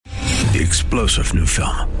The explosive new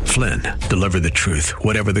film, Flynn, deliver the truth,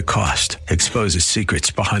 whatever the cost, exposes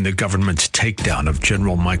secrets behind the government's takedown of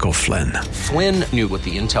General Michael Flynn. Flynn knew what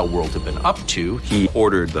the intel world had been up to. He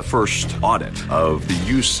ordered the first audit of the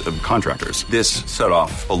use of contractors. This set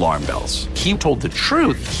off alarm bells. He told the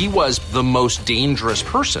truth. He was the most dangerous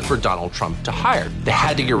person for Donald Trump to hire. They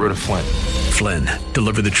had to get rid of Flynn. Flynn,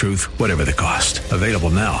 deliver the truth, whatever the cost. Available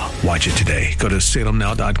now. Watch it today. Go to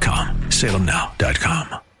salemnow.com.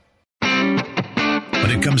 salemnow.com. When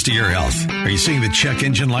it comes to your health, are you seeing the check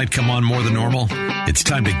engine light come on more than normal? It's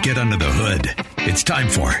time to get under the hood. It's time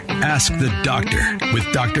for Ask the Doctor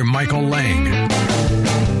with Dr. Michael Lang.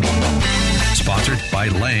 Sponsored by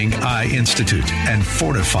Lang Eye Institute and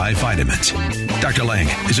Fortify Vitamins. Dr. Lang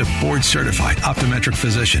is a board-certified optometric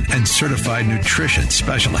physician and certified nutrition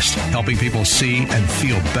specialist, helping people see and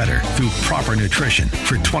feel better through proper nutrition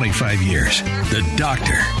for 25 years. The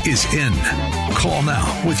doctor is in. Call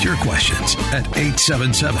now with your questions at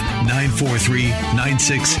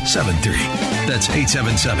 877-943-9673. That's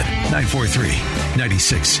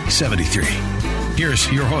 877-943-9673.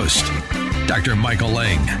 Here's your host, Dr. Michael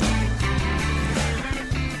Lang.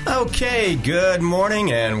 Okay, good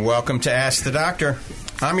morning and welcome to Ask the Doctor.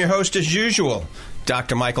 I'm your host as usual,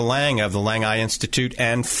 Dr. Michael Lang of the Lang Eye Institute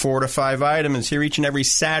and Fortify Vitamins, here each and every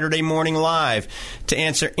Saturday morning live to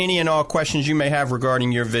answer any and all questions you may have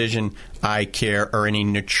regarding your vision, eye care, or any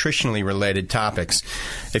nutritionally related topics.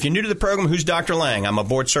 If you're new to the program, who's Dr. Lang? I'm a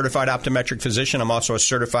board-certified optometric physician. I'm also a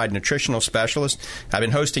certified nutritional specialist. I've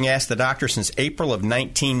been hosting Ask the Doctor since April of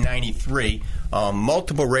 1993 on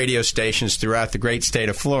multiple radio stations throughout the great state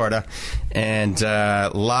of Florida and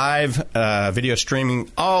live video streaming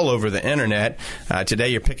all over the Internet. Today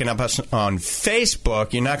you're picking up us on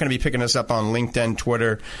Facebook. You're not going to be picking us up on LinkedIn,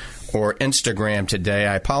 Twitter, or Instagram today.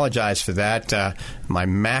 I apologize for that. My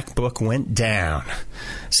MacBook went down.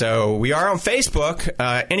 So we are on Facebook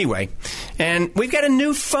anyway. And we've got a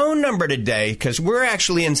new phone number today because we're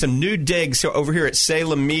actually in some new digs over here at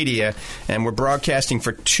Salem Media, and we're broadcasting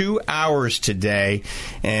for 2 hours today.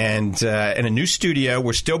 And in a new studio,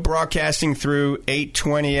 we're still broadcasting through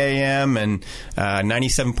 8:20 a.m. and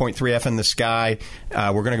 97.3 FM The Sky.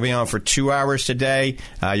 We're going to be on for 2 hours today.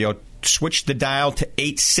 You'll switch the dial to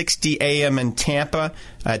 8:60 a.m. in Tampa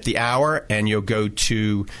at the hour, and you'll go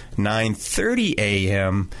to 9:30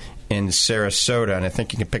 a.m. in Sarasota, and I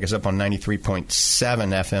think you can pick us up on 93.7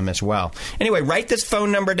 FM as well. Anyway, write this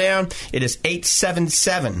phone number down. It is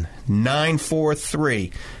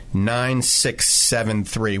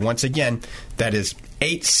 877-943-9673. Once again, that is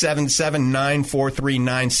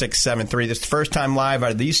 877-943-9673. This is the first time live out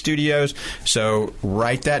of these studios, so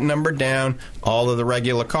write that number down. All of the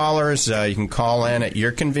regular callers, you can call in at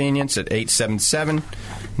your convenience at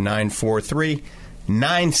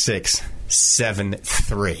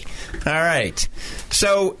 877-943-9673. All right.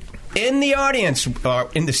 So in the audience,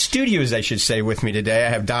 in the studios, I should say, with me today, I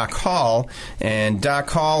have Doc Hall. And Doc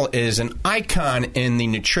Hall is an icon in the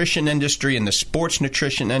nutrition industry, in the sports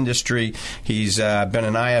nutrition industry. He's been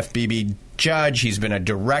an IFBB judge. He's been a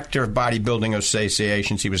director of bodybuilding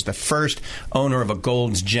associations. He was the first owner of a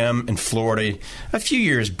Gold's Gym in Florida. A few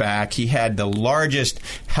years back, he had the largest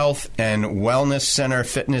health and wellness center,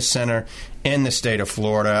 fitness center in the state of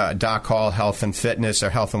Florida, Doc Hall Health and Fitness, or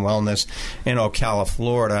Health and Wellness in Ocala,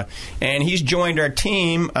 Florida. And he's joined our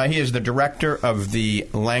team. He is the director of the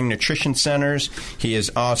Lang Nutrition Centers. He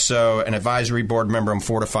is also an advisory board member on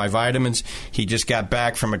Fortify Vitamins. He just got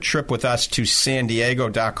back from a trip with us to San Diego.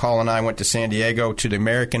 Doc Hall and I went to San Diego to the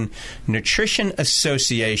American Nutrition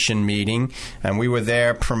Association meeting, and we were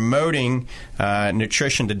there promoting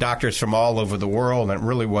nutrition to doctors from all over the world, and it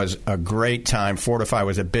really was a great time. Fortify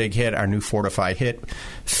was a big hit. Our new Fortify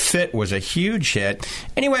Fit was a huge hit.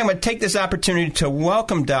 Anyway, I'm going to take this opportunity to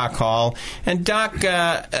welcome Doc Hall. And Doc,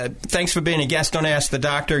 thanks for being a guest on Ask the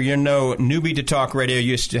Doctor. You're no newbie to talk radio.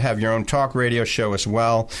 You used to have your own talk radio show as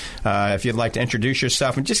well. If you'd like to introduce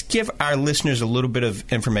yourself and just give our listeners a little bit of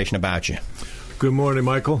information about you. Good morning,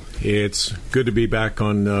 Michael. It's good to be back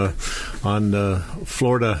on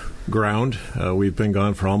Florida ground. We've been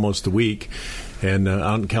gone for almost a week. And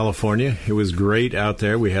out in California, it was great out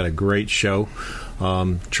there. We had a great show.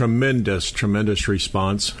 Tremendous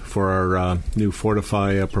response for our new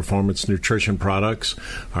Fortify Performance Nutrition products,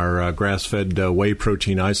 our grass-fed whey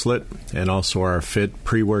protein isolate, and also our Fit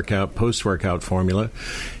pre-workout, post-workout formula.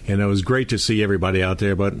 And it was great to see everybody out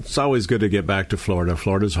there, but it's always good to get back to Florida.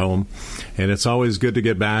 Florida's home, and it's always good to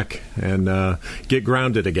get back and get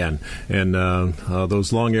grounded again. And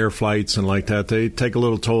those long air flights and like that, they take a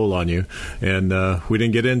little toll on you. And we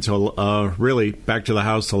didn't get in till really back to the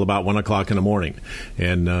house till about 1 o'clock in the morning.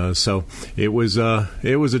 And so it was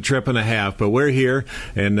a trip and a half. But we're here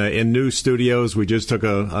and in new studios. We just took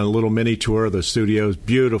a little mini tour of the studios.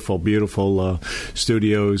 Beautiful, beautiful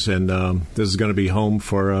studios, and this is going to be home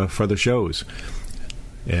for the shows.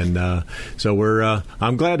 And so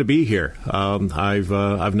I'm glad to be here.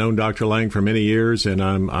 I've known Dr. Lang for many years, and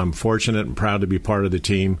I'm fortunate and proud to be part of the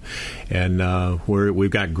team. And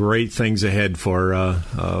we've got great things ahead for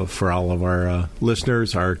all of our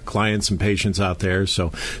listeners, our clients, and patients out there.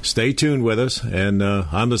 So stay tuned with us. And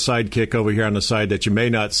I'm the sidekick over here on the side that you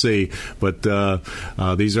may not see, but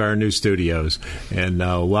these are our new studios. And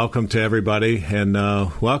welcome to everybody, and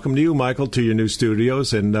welcome to you, Michael, to your new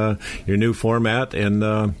studios and your new format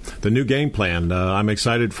and the new game plan. I'm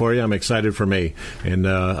excited for you. I'm excited for me. And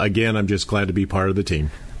again, I'm just glad to be part of the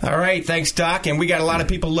team. All right. Thanks, Doc. And we got a lot of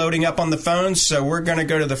people loading up on the phones, so we're going to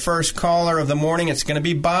go to the first caller of the morning. It's going to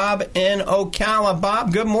be Bob in Ocala.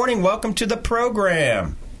 Bob, good morning. Welcome to the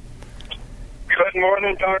program. Good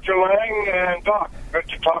morning, Dr. Lang and Doc. Good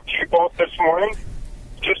to talk to you both this morning.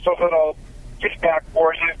 Just a little feedback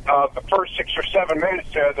for you. The first 6 or 7 minutes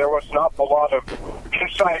there was an awful lot of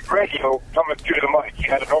inside radio coming through the mic. You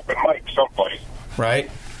had an open mic someplace. Right.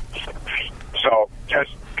 So just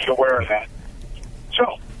be aware of that.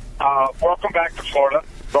 So, welcome back to Florida,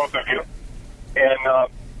 both of you. And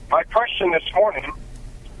my question this morning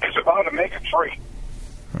is about omega-3.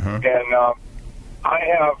 And I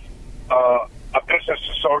have a business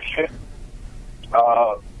associate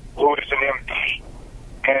who is an MD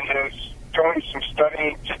and is doing some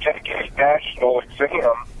studying to take a national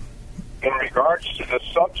exam in regards to this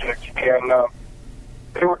subject, and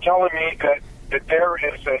they were telling me that there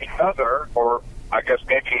is another, or I guess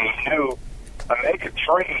maybe a new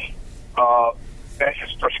omega-3 that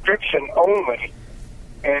is prescription only,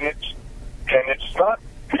 and it's not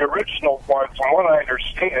the original one, from what I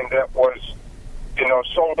understand, that was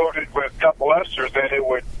so loaded with double esters that it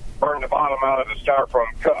would burn the bottom out of the styrofoam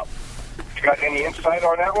cup. You got any insight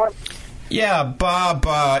on that one? Yeah, Bob,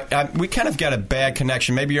 we kind of got a bad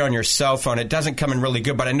connection. Maybe you're on your cell phone. It doesn't come in really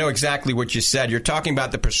good, but I know exactly what you said. You're talking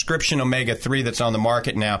about the prescription omega-3 that's on the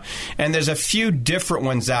market now. And there's a few different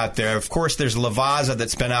ones out there. Of course, there's Lavazza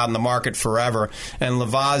that's been out in the market forever. And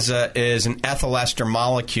Lavazza is an ethyl ester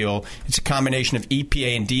molecule. It's a combination of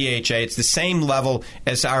EPA and DHA. It's the same level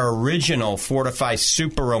as our original Fortify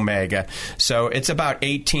Super Omega. So it's about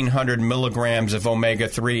 1,800 milligrams of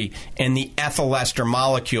omega-3 in the ethyl ester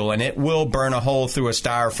molecule, and it will burn a hole through a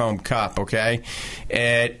styrofoam cup, okay?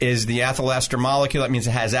 It is the ethyl ester molecule. That means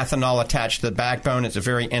it has ethanol attached to the backbone. It's a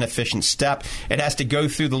very inefficient step. It has to go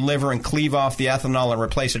through the liver and cleave off the ethanol and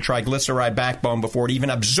replace a triglyceride backbone before it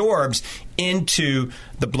even absorbs into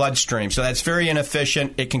the bloodstream. So that's very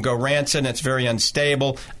inefficient. It can go rancid, and it's very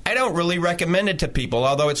unstable. I don't really recommend it to people,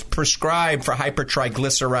 although it's prescribed for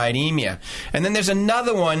hypertriglyceridemia. And then there's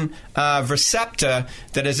another one, Vircepta,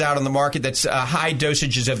 that is out on the market that's high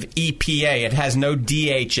dosages of EPA. It has no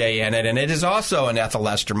DHA in it, and it is also an ethyl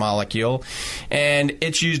ester molecule. And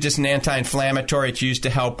it's used as an anti-inflammatory. It's used to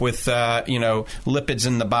help with, lipids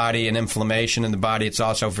in the body and inflammation in the body. It's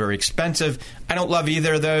also very expensive. I don't love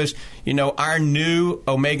either of those. Our new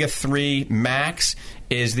omega-3 Max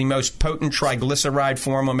is the most potent triglyceride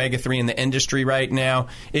form omega-3 in the industry right now.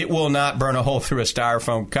 It will not burn a hole through a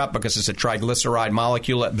styrofoam cup because it's a triglyceride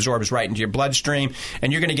molecule. It absorbs right into your bloodstream.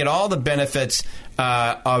 And you're going to get all the benefits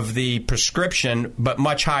of the prescription, but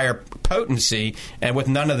much higher potency and with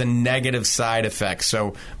none of the negative side effects.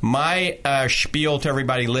 So my spiel to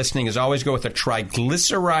everybody listening is always go with a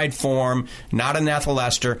triglyceride form, not an ethyl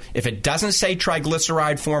ester. If it doesn't say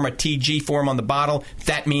triglyceride form, a TG form on the bottle,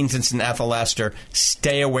 that means it's an ethyl ester.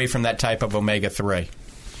 Stay away from that type of omega-3.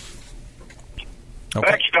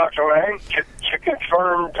 Okay. Thanks, Dr. Lang. You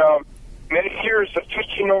confirmed many years of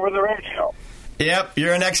teaching over the radio. Yep,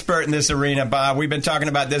 you're an expert in this arena, Bob. We've been talking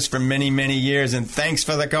about this for many, many years, and thanks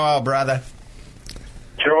for the call, brother.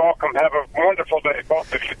 You're welcome. Have a wonderful day,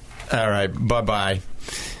 both of you. All right, bye-bye.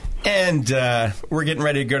 And we're getting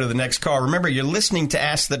ready to go to the next call. Remember, you're listening to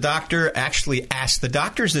Ask the Doctor. Actually, Ask the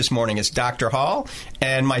Doctors this morning. It's Dr. Hall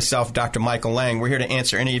and myself, Dr. Michael Lang. We're here to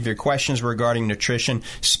answer any of your questions regarding nutrition,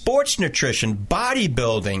 sports nutrition,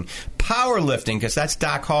 bodybuilding, powerlifting, because that's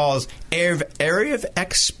Doc Hall's area of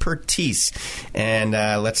expertise. And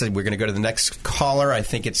let's say we're going to go to the next caller. I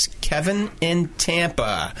think it's Kevin in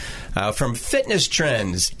Tampa from Fitness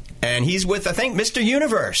Trends. And he's with, I think, Mr.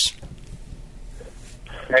 Universe.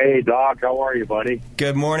 Hey, Doc. How are you, buddy?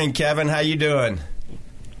 Good morning, Kevin. How you doing?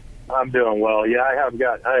 I'm doing well. Yeah, I've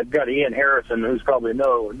got Ian Harrison, who's probably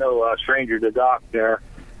no stranger to Doc there.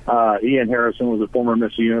 Ian Harrison was a former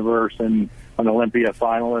Mr. Universe, and an Olympia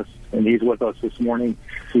finalist, and he's with us this morning.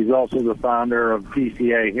 He's also the founder of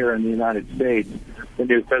PCA here in the United States, the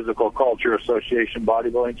new Physical Culture Association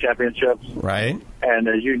Bodybuilding Championships. Right. And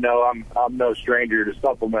as you know, I'm no stranger to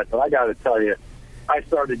supplements, but I got to tell you, I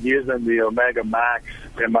started using the Omega Max,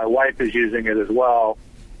 and my wife is using it as well.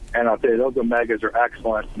 And I'll tell you, those Omegas are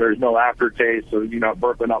excellent. There's no aftertaste, so you're not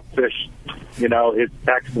burping up fish. It's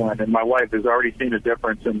excellent. And my wife has already seen a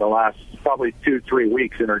difference in the last probably 2-3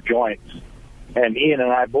 weeks in her joints. And Ian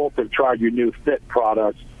and I both have tried your new Fit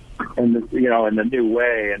products, in the new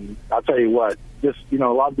way. And I'll tell you what, just a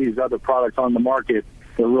lot of these other products on the market,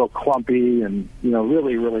 they're real clumpy and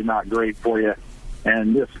really, really not great for you.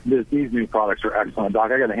 And these new products are excellent,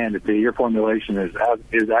 Doc. I got to hand it to you. Your formulation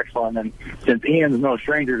is excellent. And since Ian's no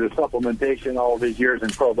stranger to supplementation all of his years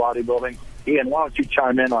in pro bodybuilding, Ian, why don't you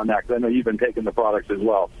chime in on that? Because I know you've been taking the products as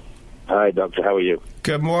well. Hi, Doctor. How are you?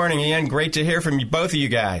 Good morning, Ian. Great to hear from you, both of you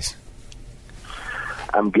guys.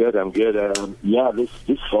 I'm good.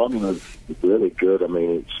 This formula is really good. I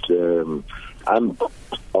mean, I'm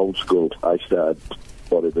old school. I started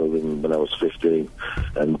bodybuilding when I was 15,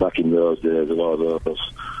 and back in those days, a lot of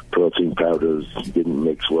those protein powders didn't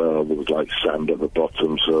mix well. There was like sand at the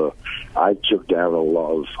bottom, so I took down a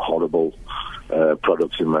lot of horrible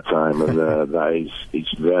products in my time, and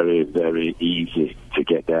it's very, very easy to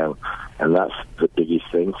get down, and that's the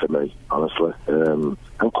biggest thing for me, honestly. And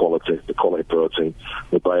the quality protein,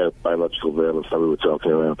 the biological valence that we were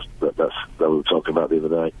talking about the other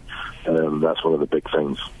night. That's one of the big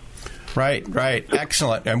things. Right.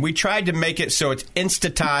 Excellent. And we tried to make it so it's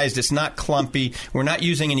instatized. It's not clumpy. We're not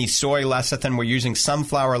using any soy lecithin. We're using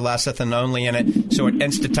sunflower lecithin only in it, so it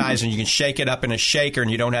instatizes, and you can shake it up in a shaker,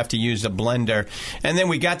 and you don't have to use a blender. And then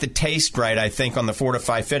we got the taste right, I think, on the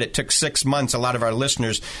Fortify Fit. It took 6 months. A lot of our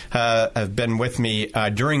listeners have been with me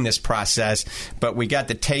during this process, but we got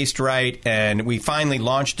the taste right, and we finally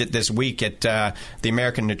launched it this week at the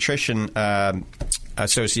American Nutrition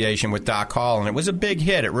Association with Doc Hall, and it was a big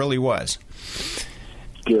hit. It really was.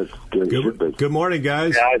 Good morning,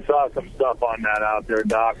 guys. Yeah, I saw some stuff on that out there,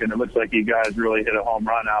 Doc, and it looks like you guys really hit a home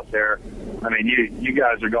run out there. I mean, you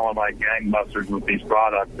guys are going like gangbusters with these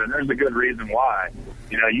products, and there's a good reason why.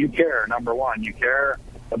 You care, number one. You care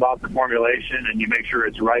about the formulation, and you make sure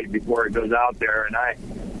it's right before it goes out there. And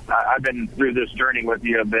I've been through this journey with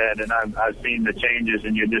you a bit, and I've seen the changes,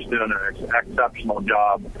 and you're just doing an exceptional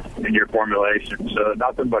job in your formulation. So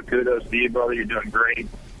nothing but kudos to you, brother. You're doing great.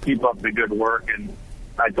 Keep up the good work. And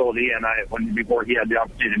I told Ian, before he had the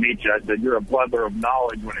opportunity to meet you, I said, you're a plethora of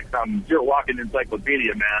knowledge when it comes. You're a walking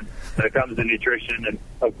encyclopedia, man, when it comes to nutrition. And,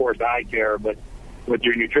 of course, eye care. But with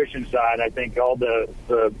your nutrition side, I think all the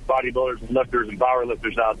bodybuilders and lifters and power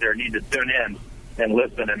lifters out there need to tune in and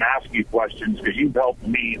listen and ask you questions, because you've helped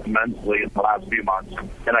me immensely in the last few months,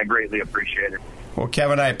 and I greatly appreciate it. Well,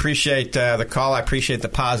 Kevin, I appreciate the call. I appreciate the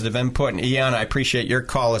positive input. And, Ian, I appreciate your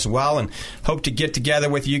call as well, and hope to get together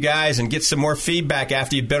with you guys and get some more feedback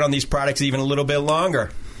after you've been on these products even a little bit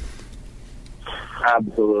longer.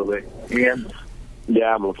 Absolutely. Ian?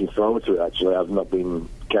 Yeah, I'm looking forward to it, actually. I've been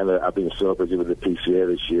so busy with the PCA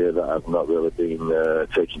this year that I've not really been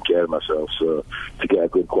taking care of myself. So to get a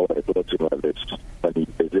good quality protein like this when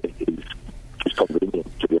you're busy is just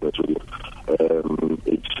convenient, to be honest with you.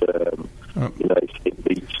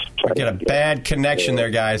 We get a bad connection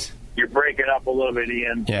there, guys. You're breaking up a little bit,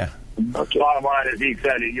 Ian. Yeah. Okay. Bottom line is, he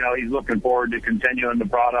said, he's looking forward to continuing the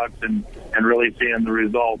products and really seeing the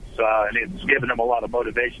results. And it's given him a lot of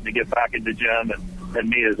motivation to get back in the gym, and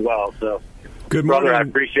me as well. So, good morning, brother. I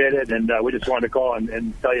appreciate it, and we just wanted to call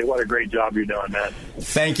and tell you what a great job you're doing, man.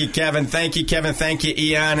 Thank you, Kevin. Thank you,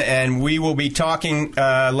 Ian. And we will be talking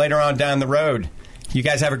later on down the road. You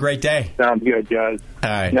guys have a great day. Sounds good, guys. All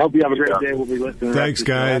right. I hope you have a great day. We'll be listening. Thanks,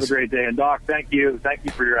 guys. Have a great day. And, Doc, thank you. Thank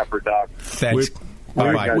you for your effort, Doc. Thanks.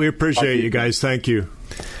 We appreciate you guys. Thank you.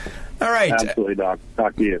 All right. Absolutely, Doc.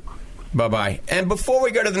 Talk to you. Bye-bye. And before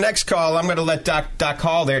we go to the next call, I'm going to let Doc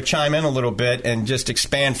Hall there chime in a little bit and just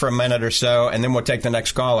expand for a minute or so, and then we'll take the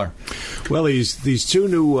next caller. Well, these two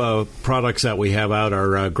new products that we have out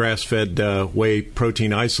are grass-fed whey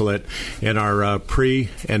protein isolate and our pre-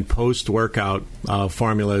 and post-workout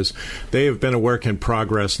formulas. They have been a work in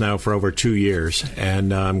progress now for over 2 years,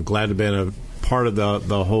 and I'm glad to have been a part of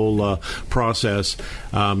the whole process.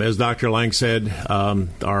 As Dr. Lang said,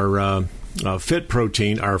 our Fit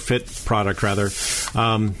protein, our Fit product rather,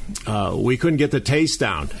 we couldn't get the taste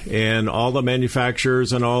down, and all the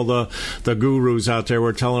manufacturers and all the gurus out there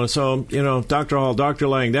were telling us, oh, Dr. Hall, Dr.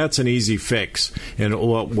 Lang, that's an easy fix, and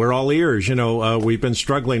we're all ears. We've been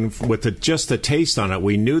struggling with just the taste on it.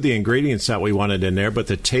 We knew the ingredients that we wanted in there, but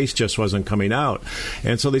the taste just wasn't coming out,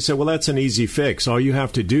 and so they said, well, that's an easy fix. All you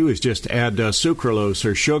have to do is just add sucralose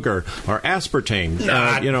or sugar or aspartame,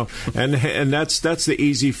 and that's the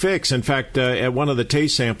easy fix. In fact, at one of the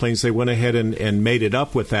taste samplings, they went ahead and made it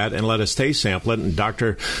up with that and let us taste sample it. And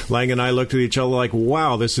Dr. Lang and I looked at each other like,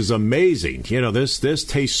 wow, this is amazing. This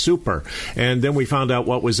tastes super. And then we found out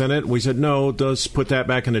what was in it. We said, no, let's put that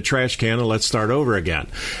back in the trash can and let's start over again.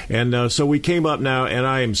 And so we came up now, and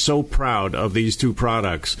I am so proud of these two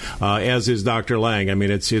products, as is Dr. Lang. I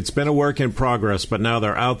mean, it's been a work in progress, but now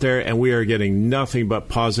they're out there, and we are getting nothing but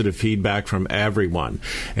positive feedback from everyone.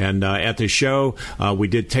 And at the show, we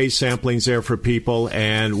did taste samplings there for people,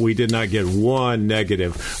 and we did not get one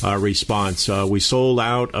negative response. We sold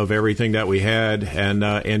out of everything that we had,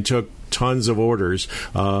 and took tons of orders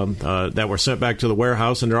that were sent back to the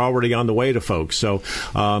warehouse, and they're already on the way to folks. So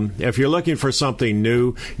if you're looking for something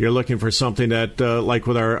new, you're looking for something that, like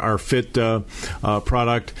with our Fit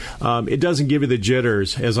product, it doesn't give you the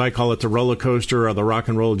jitters, as I call it, the roller coaster or the rock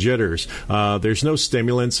and roll jitters. There's no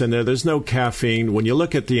stimulants in there. There's no caffeine. When you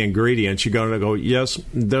look at the ingredients, you're going to go, yes,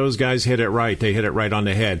 those guys hit it right. They hit it right on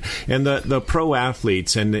the head. And the pro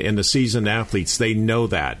athletes and the seasoned athletes, they know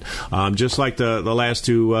that. Just like the last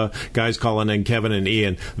two guys, Colin and Kevin and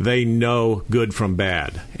Ian, they know good from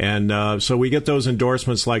bad. And so we get those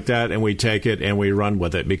endorsements like that, and we take it and we run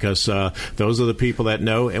with it, because those are the people that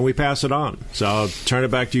know, and we pass it on. So I'll turn it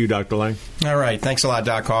back to you, Dr. Lang. All right. Thanks a lot,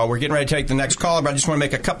 Doc Hall. We're getting ready to take the next caller, but I just want to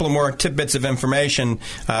make a couple of more tidbits of information.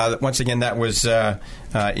 Once again, that was Ian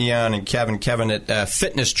and Kevin. Kevin at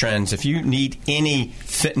Fitness Trends. If you need any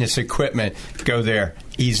fitness equipment, go there.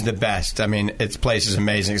 He's the best. I mean, its place is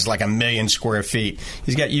amazing. It's like 1 million square feet.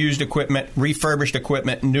 He's got used equipment, refurbished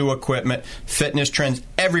equipment, new equipment, Fitness Trends.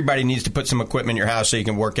 Everybody needs to put some equipment in your house so you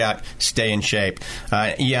can work out, stay in shape.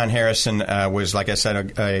 Ian Harrison was, like I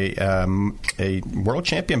said, a world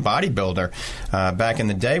champion bodybuilder back in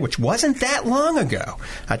the day, which wasn't that long ago.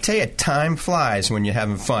 I tell you, time flies when you're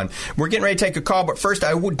having fun. We're getting ready to take a call, but first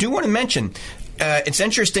I do want to mention, it's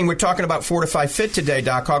interesting we're talking about Fortify Fit today,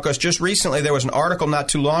 Doc Hall, because just recently there was an article not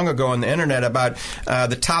too long ago on the internet about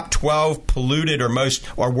the top 12 polluted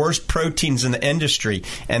or worst proteins in the industry,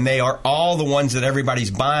 and they are all the ones that everybody's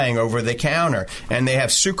buying over the counter. And they have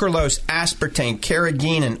sucralose, aspartame,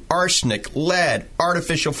 carrageenan, arsenic, lead,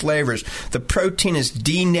 artificial flavors. The protein is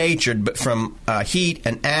denatured but from heat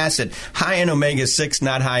and acid, high in omega-6,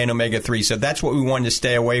 not high in omega-3. So that's what we wanted to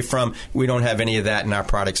stay away from. We don't have any of that in our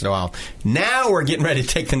products at all. Now we're getting ready to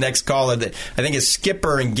take the next caller that I think is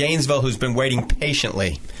Skipper in Gainesville, who's been waiting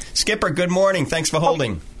patiently. Skipper, good morning. Thanks for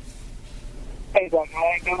holding. Hey, Dr.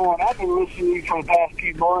 Lang, good morning. I've been listening to you for the past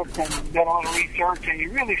few months and done a little research, and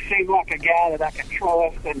you really seem like a guy that I can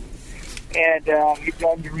trust, and you've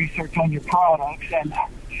done your research on your products. And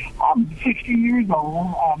I'm 60 years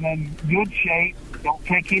old. I'm in good shape. Don't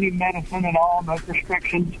take any medicine at all, no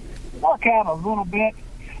prescriptions. Work out a little bit.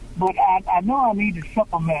 But I know I need to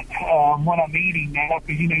supplement what I'm eating now,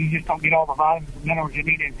 because, you just don't get all the vitamins and minerals you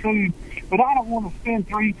need in food. But I don't want to spend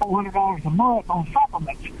 $300-400 a month on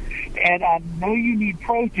supplements. And I know you need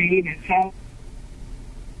protein. It sounds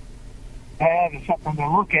is something to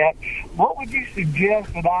look at. What would you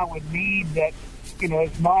suggest that I would need that,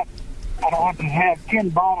 it's not, I don't have to have 10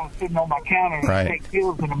 bottles sitting on my counter and take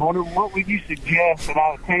pills in the morning? What would you suggest that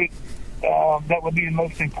I would take that would be the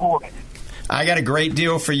most important? I got a great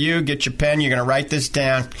deal for you. Get your pen. You're going to write this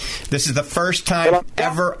down. This is the first time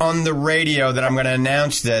ever on the radio that I'm going to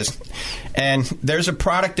announce this. And there's a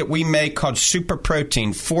product that we make called Super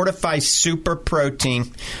Protein, Fortify Super Protein,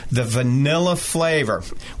 the vanilla flavor.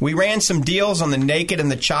 We ran some deals on the naked and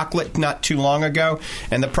the chocolate not too long ago,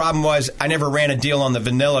 and the problem was I never ran a deal on the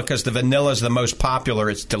vanilla because the vanilla is the most popular.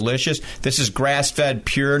 It's delicious. This is grass-fed,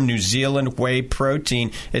 pure New Zealand whey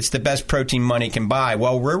protein. It's the best protein money can buy.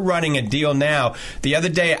 Well, we're running a deal now. The other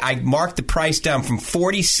day, I marked the price down from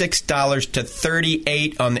 $46 to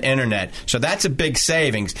 $38 on the internet. So that's a big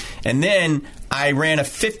savings. And then I ran a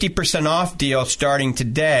 50% off deal starting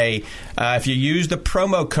today if you use the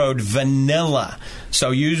promo code VANILLA.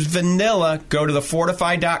 So use Vanilla, go to the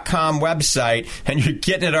Fortify.com website, and you're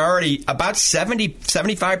getting it already about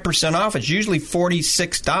 75% off. It's usually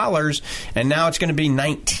 $46, and now it's going to be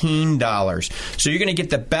 $19. So you're going to get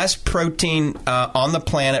the best protein on the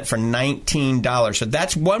planet for $19. So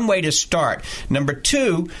that's one way to start. Number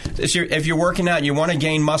two, if you're working out and you want to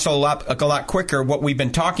gain muscle a lot quicker, what we've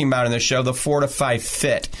been talking about in the show, the Fortify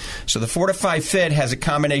Fit. So the Fortify Fit has a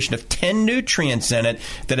combination of 10 nutrients in it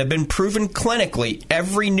that have been proven clinically.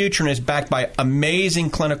 Every nutrient is backed by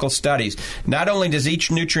amazing clinical studies. Not only does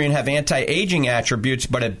each nutrient have anti-aging attributes,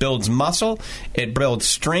 but it builds muscle, it builds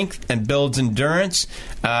strength, and builds endurance,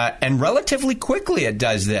 and relatively quickly it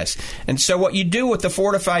does this. And so what you do with the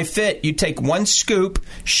Fortify Fit, you take 1 scoop,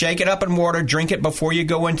 shake it up in water, drink it before you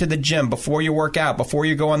go into the gym, before you work out, before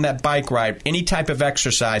you go on that bike ride, any type of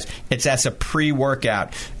exercise. It's as a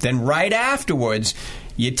pre-workout. Then right afterwards,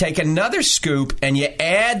 you take another scoop and you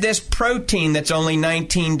add this protein that's only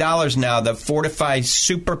 $19 now, the Fortify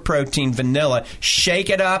Super Protein Vanilla.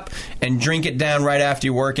 Shake it up and drink it down right after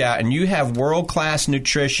you work out, and you have world-class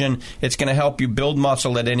nutrition. It's going to help you build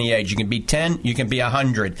muscle at any age. You can be 10, you can be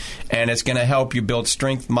 100, and it's going to help you build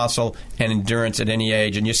strength, muscle, and endurance at any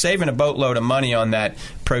age. And you're saving a boatload of money on that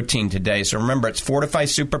protein today. So remember, it's Fortify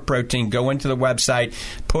Super Protein. Go into the website,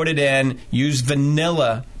 put it in, use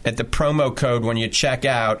Vanilla at the promo code when you check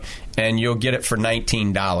out, and you'll get it for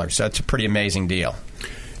 $19. So that's a pretty amazing deal.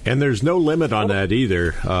 And there's no limit on that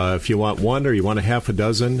either. If you want one or you want a half a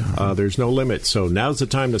dozen, there's no limit. So now's the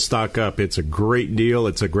time to stock up. It's a great deal.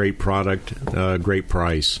 It's a great product, great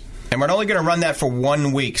price. And we're only going to run that for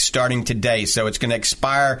 1 week starting today, so it's going to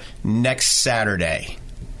expire next Saturday.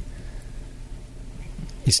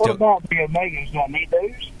 What about the Omegas? Do I need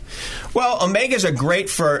those? Well, omegas are great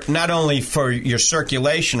for not only for your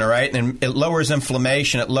circulation, all right, and it lowers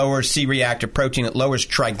inflammation, it lowers C-reactive protein, it lowers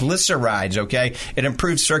triglycerides, okay? It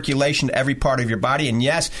improves circulation to every part of your body. And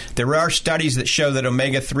yes, there are studies that show that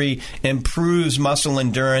omega-3 improves muscle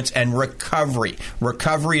endurance and recovery.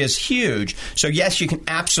 Recovery is huge. So yes, you can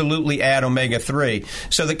absolutely add omega-3.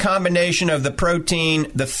 So the combination of the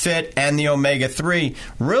protein, the fit, and the omega-3,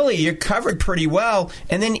 really you're covered pretty well.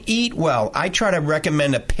 And then eat well. I try to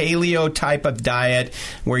recommend a paleo type of diet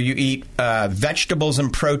where you eat vegetables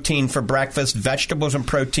and protein for breakfast, vegetables and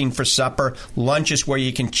protein for supper. Lunch is where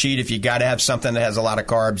you can cheat if you got to have something that has a lot of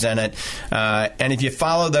carbs in it. And if you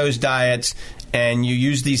follow those diets and you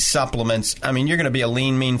use these supplements, I mean, you're going to be a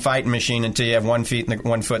lean, mean fighting machine until you have 1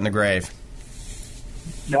 foot in the grave.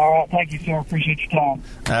 All right. Thank you, sir. Appreciate your time.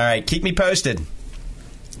 All right. Keep me posted.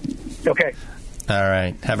 Okay. All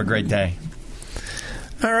right. Have a great day.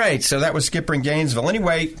 All right, so that was Skipper in Gainesville.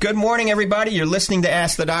 Anyway, good morning, everybody. You're listening to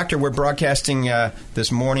Ask the Doctor. We're broadcasting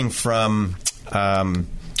this morning from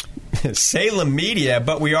Salem Media,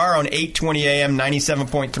 but we are on 820 AM,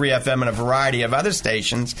 97.3 FM, and a variety of other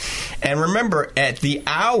stations. And remember, at the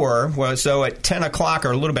hour, so at 10 o'clock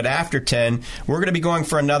or a little bit after 10, we're going to be going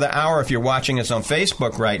for another hour if you're watching us on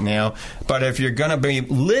Facebook right now. But if you're going to be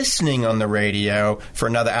listening on the radio for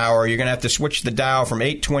another hour, you're going to have to switch the dial from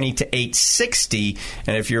 820 to 860.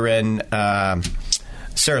 And if you're in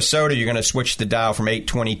Sarasota, you're going to switch the dial from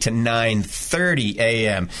 820 to 930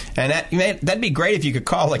 a.m. And that'd be great if you could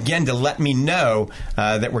call again to let me know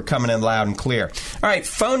that we're coming in loud and clear. All right,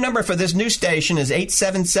 phone number for this new station is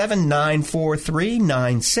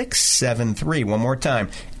 877-943-9673. One more time,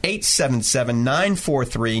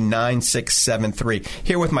 877-943-9673.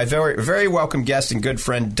 Here with my very, very welcome guest and good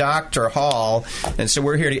friend, Dr. Hall. And so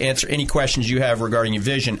we're here to answer any questions you have regarding your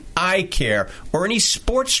vision, eye care, or any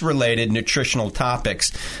sports-related nutritional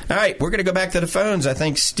topics. All right, we're going to go back to the phones. I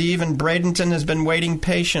think Steve in Bradenton has been waiting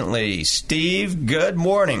patiently. Steve, good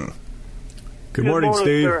morning. Good morning,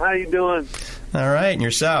 Steve. Sir. How you doing? All right, and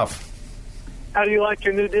yourself? How do you like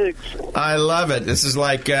your new digs? I love it. This is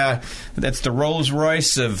like that's the Rolls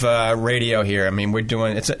Royce of radio here. I mean, we're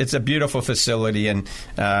doing it's a beautiful facility, and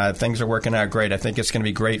things are working out great. I think it's going to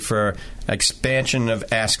be great for expansion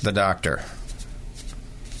of Ask the Doctor.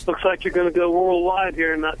 Looks like you're going to go worldwide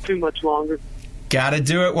here in not too much longer. Got to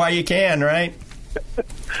do it while you can, right?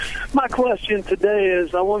 My question today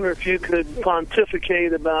is, I wonder if you could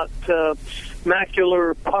pontificate about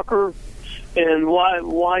macular pucker and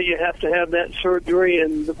why you have to have that surgery,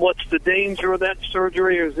 and what's the danger of that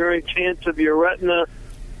surgery? Is there any chance of your retina,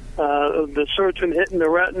 of the surgeon hitting the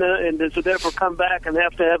retina, and does it ever come back and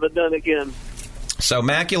have to have it done again? So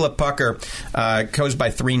macular pucker goes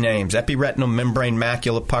by three names: epiretinal membrane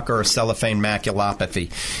macular pucker or cellophane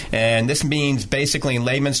maculopathy. And this means, basically in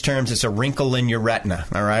layman's terms, it's a wrinkle in your retina,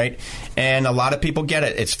 all right? And a lot of people get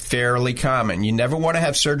it. It's fairly common. You never want to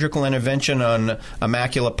have surgical intervention on a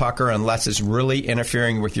macular pucker unless it's really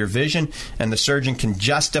interfering with your vision, and the surgeon can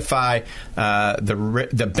justify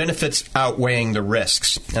the benefits outweighing the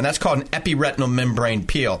risks. And that's called an epiretinal membrane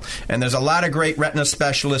peel. And there's a lot of great retina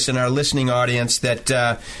specialists in our listening audience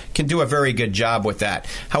that can do a very good job with that.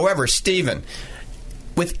 However, Stephen,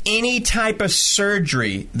 with any type of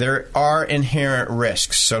surgery, there are inherent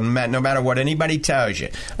risks. So no matter what anybody tells you,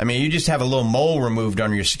 I mean, you just have a little mole removed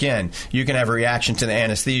on your skin, you can have a reaction to the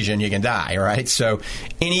anesthesia and you can die, right? So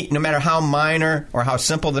no matter how minor or how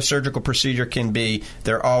simple the surgical procedure can be,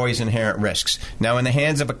 there are always inherent risks. Now, in the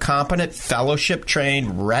hands of a competent,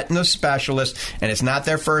 fellowship-trained retina specialist, and it's not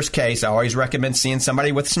their first case, I always recommend seeing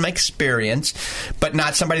somebody with some experience, but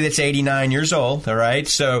not somebody that's 89 years old, all right?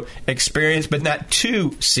 So experience, but not too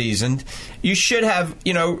seasoned, you should have,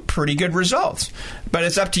 pretty good results. But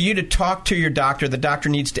it's up to you to talk to your doctor. The doctor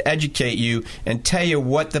needs to educate you and tell you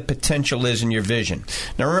what the potential is in your vision.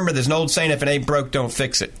 Now, remember, there's an old saying, if it ain't broke, don't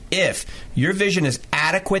fix it. If your vision is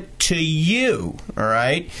adequate to you, all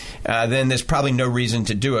right, then there's probably no reason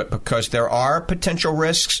to do it, because there are potential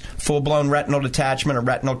risks: full-blown retinal detachment, a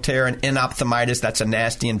retinal tear, and endophthalmitis. That's a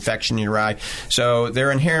nasty infection in your eye. So there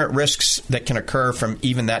are inherent risks that can occur from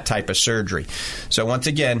even that type of surgery. So once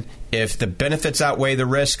again, if the benefits outweigh the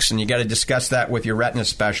risks, and you got to discuss that with your retina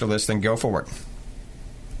specialist, then go for it.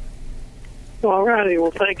 All righty.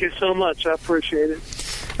 Well, thank you so much. I appreciate it.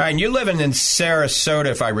 All right, and you're living in Sarasota,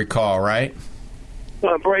 if I recall, right?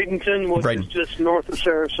 Bradenton, which is just north of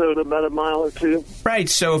Sarasota, about a mile or two. Right.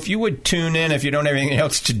 So if you would tune in, if you don't have anything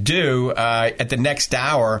else to do, at the next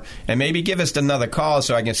hour, and maybe give us another call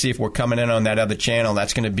so I can see if we're coming in on that other channel.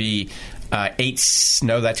 That's going to be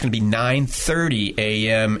 9:30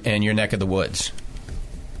 a.m. in your neck of the woods.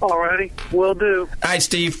 All righty. Will do. All right,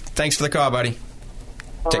 Steve. Thanks for the call, buddy.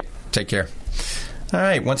 Take care. All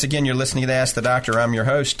right. Once again, you're listening to Ask the Doctor. I'm your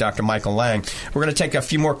host, Dr. Michael Lang. We're going to take a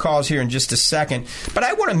few more calls here in just a second. But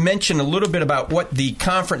I want to mention a little bit about what the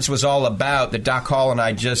conference was all about that Doc Hall and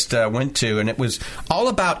I just went to. And it was all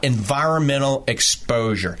about environmental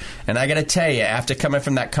exposure. And I got to tell you, after coming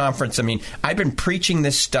from that conference, I mean, I've been preaching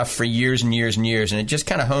this stuff for years and years and years. And it just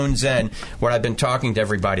kind of hones in what I've been talking to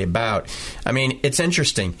everybody about. I mean, it's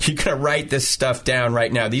interesting. You're going to write this stuff down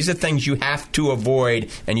right now. These are things you have to avoid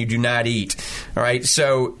and you do not eat. All right.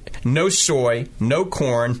 So no soy, no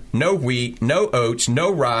corn, no wheat, no oats,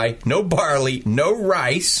 no rye, no barley, no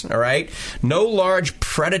rice, all right? No large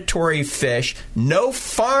predatory fish, no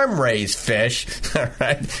farm-raised fish, all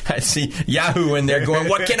right? I see Yahoo in there going,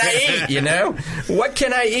 what can I eat, What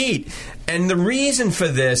can I eat? And the reason for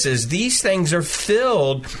this is these things are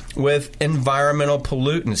filled with environmental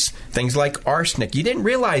pollutants, things like arsenic. You didn't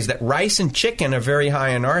realize that rice and chicken are very high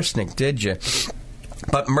in arsenic, did you?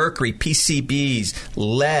 But mercury, PCBs,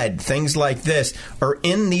 lead, things like this are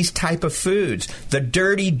in these type of foods. The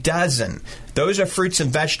dirty dozen. Those are fruits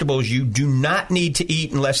and vegetables you do not need to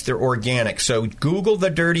eat unless they're organic. So Google the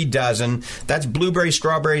dirty dozen. That's blueberries,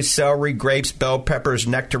 strawberries, celery, grapes, bell peppers,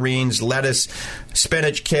 nectarines, lettuce,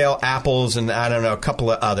 spinach, kale, apples, and a couple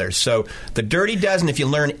of others. So the dirty dozen, if you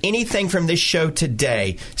learn anything from this show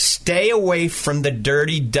today, stay away from the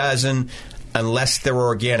dirty dozen unless they're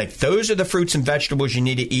organic. Those are the fruits and vegetables you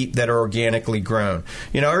need to eat that are organically grown.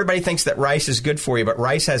 Everybody thinks that rice is good for you, but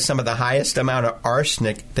rice has some of the highest amount of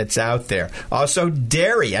arsenic that's out there. Also,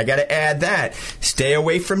 dairy. I got to add that. Stay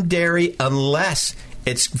away from dairy unless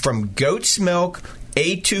it's from goat's milk,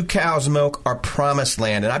 A2 cow's milk, or Promised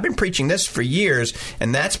Land. And I've been preaching this for years,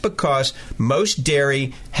 and that's because most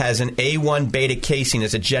dairy has an A1 beta casein.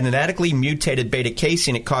 It's a genetically mutated beta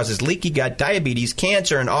casein. It causes leaky gut, diabetes,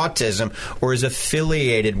 cancer, and autism, or is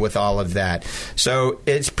affiliated with all of that. So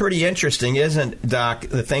it's pretty interesting, isn't, Doc,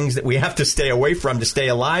 the things that we have to stay away from to stay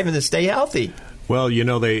alive and to stay healthy? Well,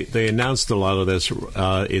 they announced a lot of this,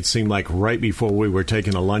 it seemed like right before we were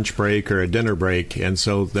taking a lunch break or a dinner break. And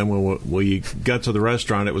so then when we got to the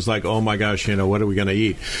restaurant, it was like, oh, my gosh, what are we going to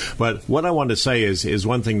eat? But what I want to say is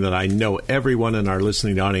one thing that I know everyone in our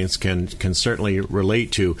listening audience can certainly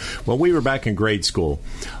relate to. When we were back in grade school,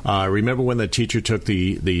 remember when the teacher took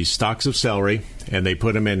the stalks of celery and they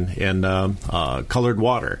put them in colored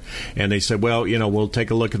water. And they said, well, we'll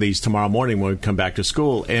take a look at these tomorrow morning when we come back to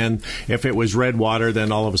school. And if it was red water,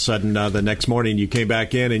 then all of a sudden the next morning you came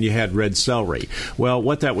back in and you had red celery. Well,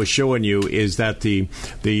 what that was showing you is that the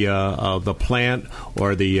plant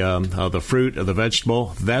or the fruit or the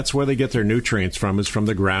vegetable, that's where they get their nutrients from, is from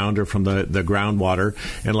the ground or from the groundwater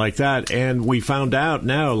and like that. And we found out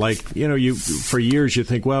now, you for years you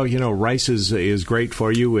think, well, rice is great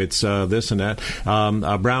for you. It's this and that,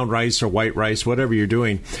 brown rice or white rice, whatever you're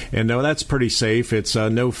doing. And no, that's pretty safe. It's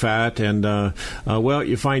no fat. And, well,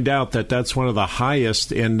 you find out that that's one of the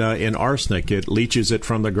highest in arsenic. It leaches it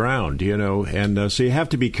from the ground, and so you have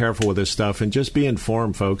to be careful with this stuff and just be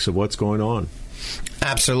informed, folks, of what's going on.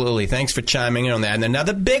 Absolutely. Thanks for chiming in on that. And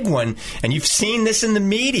another big one, and you've seen this in the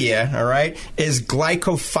media, all right, is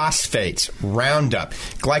glycophosphates, Roundup.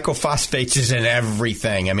 Glycophosphates is in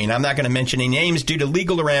everything. I mean, I'm not going to mention any names due to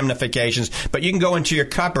legal ramifications, but you can go into your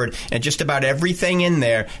cupboard and just about everything in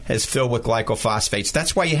there is filled with glycophosphates.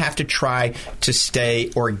 That's why you have to try to stay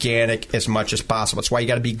organic as much as possible. That's why you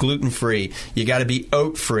got to be gluten-free. You got to be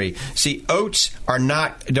oat-free. See, oats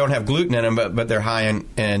don't have gluten in them, but they're high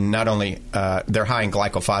in not only they're high in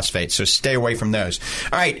glycophosphates, so stay away from those.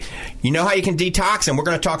 All right, you know how you can detox, and we're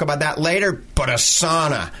going to talk about that later, but a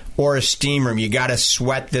sauna or a steam room, you got to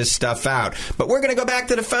sweat this stuff out. But we're going to go back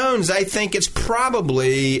to the phones. I think it's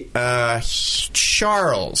probably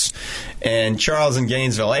Charles, and Charles in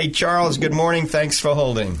Gainesville. Hey, Charles, good morning. Thanks for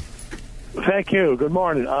holding. Thank you. Good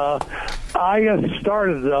morning. I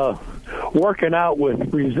started working out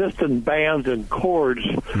with resistant bands and cords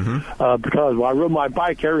because I rode my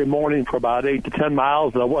bike every morning for about 8 to 10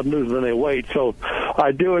 miles, and I wasn't losing any weight. So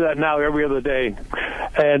I do that now every other day.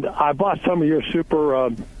 And I bought some of your super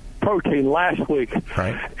protein last week.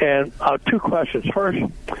 Right. And two questions. First,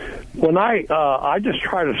 when I just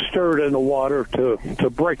try to stir it in the water to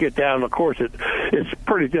break it down, of course it's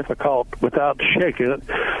pretty difficult without shaking it.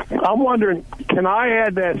 I'm wondering, can I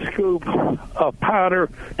add that scoop of powder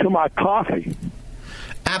to my coffee?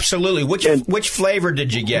 Assoluely. Which flavor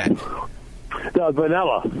did you get? The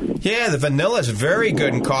vanilla. Yeah, the vanilla is very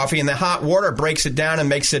good in coffee, and the hot water breaks it down and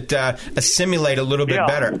makes it assimilate a little bit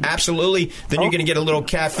better. Absolutely. Then you're going to get a little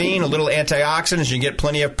caffeine, a little antioxidants, you get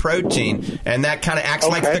plenty of protein, and that kind of acts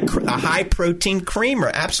like a high-protein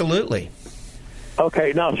creamer. Absolutely.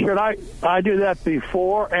 Okay, now should I do that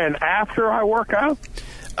before and after I work out?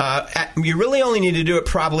 You really only need to do it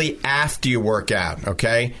probably after you work out,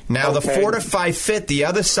 okay? Now, the Fortify Fit, the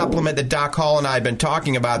other supplement that Doc Hall and I have been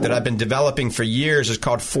talking about that I've been developing for years is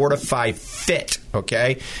called Fortify Fit,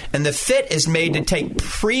 okay? And the Fit is made to take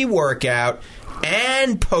pre-workout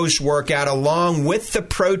and post-workout along with the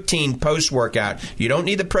protein post-workout. You don't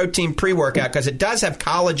need the protein pre-workout because it does have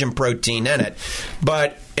collagen protein in it.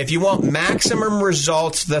 But if you want maximum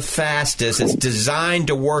results the fastest, it's designed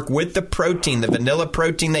to work with the protein, the vanilla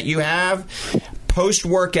protein that you have.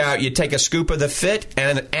 Post-workout, you take a scoop of the Fit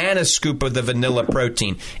and a scoop of the vanilla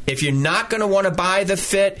protein. If you're not going to want to buy the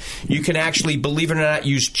Fit, you can actually, believe it or not,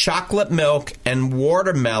 use chocolate milk and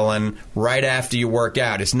watermelon right after you work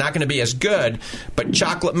out. It's not going to be as good, but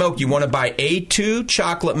chocolate milk, you want to buy A2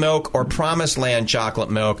 chocolate milk or Promised Land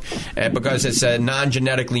chocolate milk because it's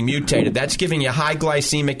non-genetically mutated. That's giving you high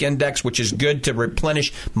glycemic index, which is good to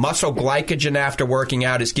replenish muscle glycogen after working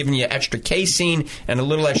out. It's giving you extra casein and a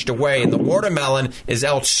little extra whey. And the watermelon is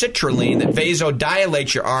L-citrulline that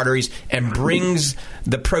vasodilates your arteries and brings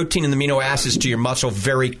the protein and the amino acids to your muscle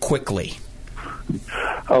very quickly.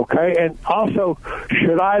 Okay, and also,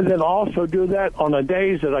 should I then also do that on the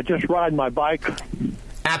days that I just ride my bike?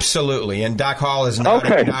 Absolutely, and Doc Hall is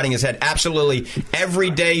nodding his head. Absolutely,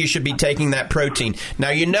 every day you should be taking that protein.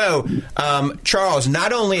 Now, Charles,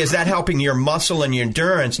 not only is that helping your muscle and your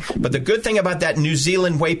endurance, but the good thing about that New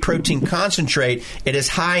Zealand whey protein concentrate, it is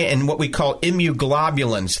high in what we call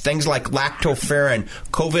immunoglobulins, things like lactoferrin,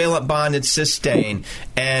 covalent bonded cysteine,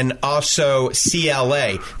 and also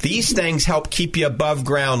CLA. These things help keep you above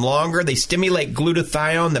ground longer. They stimulate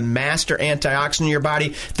glutathione, the master antioxidant in your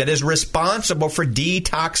body that is responsible for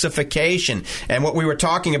detoxification. And what we were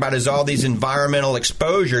talking about is all these environmental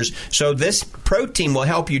exposures. So this protein will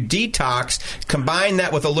help you detox. Combine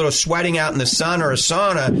that with a little sweating out in the sun or a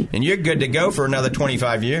sauna, and you're good to go for another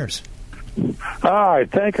 25 years. All right,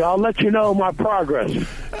 thank you. I'll let you know my progress.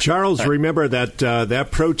 Charles, remember that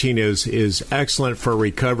that protein is excellent for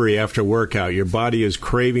recovery after workout. Your body is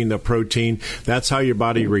craving the protein. That's how your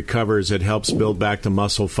body recovers. It helps build back the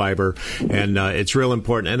muscle fiber, and it's real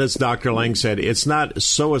important. And as Dr. Lang said, it's not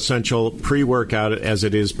so essential pre-workout as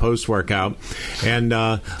it is post-workout. And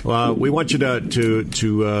we want you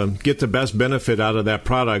to get the best benefit out of that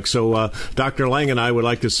product. So Dr. Lang and I would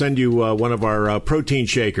like to send you one of our protein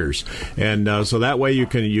shakers, and so that way you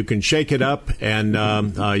can shake it up, and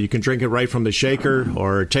you can drink it right from the shaker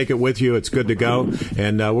or take it with you. It's good to go.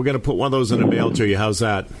 And we're going to put one of those in the mail to you. How's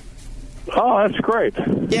that? Oh, that's great.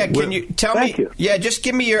 Yeah, can you tell me? You. Yeah, just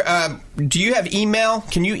give me your. Do you have email?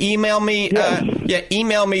 Can you email me? Yes.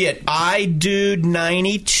 Email me at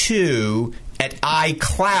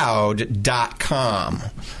idude92@icloud.com.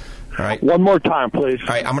 All right. One more time, please. All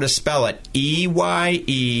right, I'm going to spell it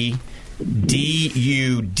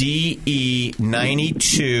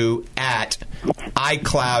EYEDUDE92 at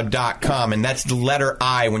iCloud.com, and that's the letter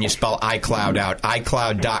I when you spell iCloud out,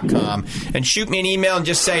 iCloud.com. And shoot me an email and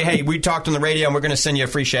just say, hey, we talked on the radio and we're going to send you a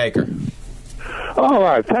free shaker. All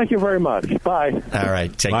right. Thank you very much. Bye. All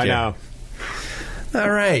right. Take Bye care. Now.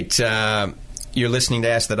 All right. You're listening to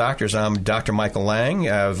Ask the Doctors. I'm Dr. Michael Lang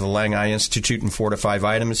of the Lang Eye Institute and Fortify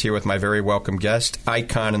Vitamins, here with my very welcome guest,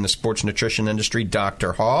 icon in the sports nutrition industry,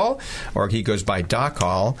 Dr. Hall, or he goes by Doc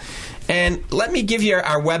Hall. And let me give you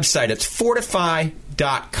our website. It's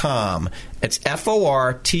fortify.com. It's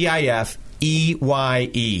FORTIFEYE,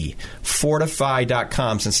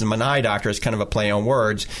 fortify.com, since I'm an eye doctor, it's kind of a play on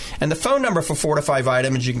words. And the phone number for Fortify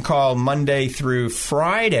Vitamins you can call Monday through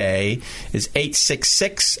Friday is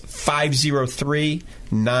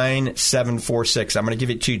 866-503-9746. I'm going to give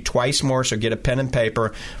it to you twice more, so get a pen and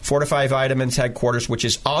paper. Fortify Vitamins headquarters, which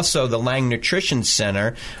is also the Lang Nutrition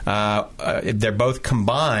Center. They're both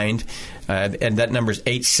combined. And that number is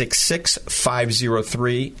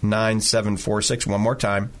 866-503-9746. One more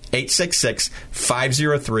time,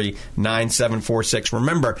 866-503-9746.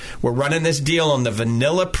 Remember, we're running this deal on the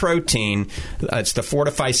vanilla protein. It's the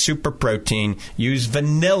Fortify Super Protein. Use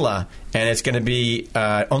vanilla, and it's going to be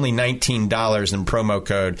only $19 in promo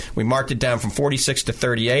code. We marked it down from $46 to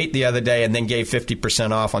 $38 the other day, and then gave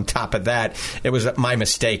 50% off on top of that. It was my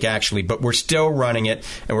mistake, actually, but we're still running it,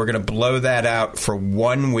 and we're going to blow that out for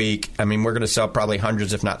 1 week. I mean, we're going to sell probably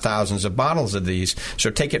hundreds, if not thousands, of bottles of these.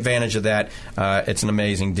 So take advantage of that. It's an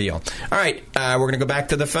amazing deal. All right, we're going to go back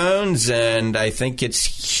to the phones, and I think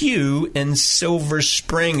it's Hugh in Silver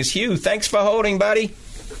Springs. Hugh, thanks for holding, buddy.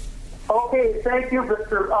 Okay, thank you,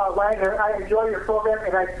 Mr. Langer. I enjoy your program,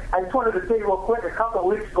 and I just wanted to say real quick, a couple of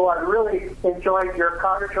weeks ago, I really enjoyed your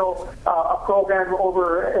commercial program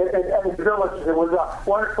over at the Village. It was a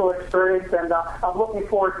wonderful experience, and I'm looking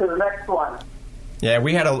forward to the next one. Yeah,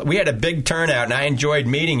 we had a big turnout, and I enjoyed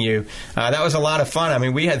meeting you. That was a lot of fun. I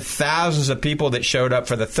mean, we had thousands of people that showed up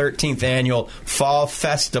for the 13th annual Fall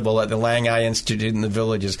Festival at the Lang Eye Institute in the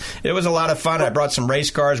Villages. It was a lot of fun. I brought some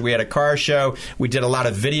race cars. We had a car show. We did a lot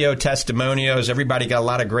of video testimonials. Everybody got a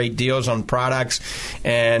lot of great deals on products,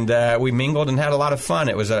 and we mingled and had a lot of fun.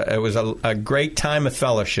 It was a great time of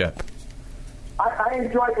fellowship. I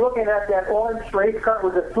enjoyed looking at that orange race car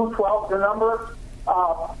with the 212, the number.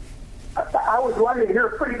 I was wondering, you're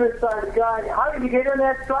a pretty good-sized guy. How did you get in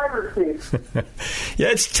that driver's seat? Yeah,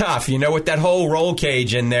 it's tough, with that whole roll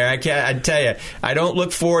cage in there. I tell you, I don't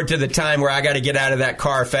look forward to the time where I got to get out of that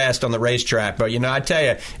car fast on the racetrack. But, I tell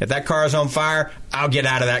you, if that car's on fire, I'll get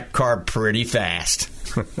out of that car pretty fast.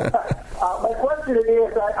 My question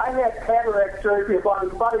is, I had cataract surgery about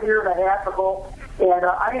a year and a half ago, and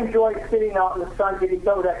I enjoy sitting out in the sun getting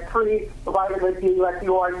some of that free vitamin D, like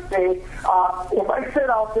you always say. If I sit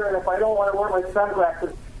out there and if I don't want to wear my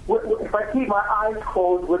sunglasses, if I keep my eyes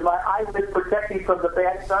closed, would my eyelids protect me from the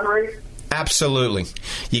bad sun rays? Absolutely.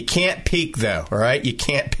 You can't peek, though, all right? You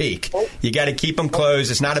can't peek. You got to keep them closed.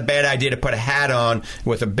 It's not a bad idea to put a hat on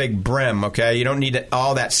with a big brim, okay? You don't need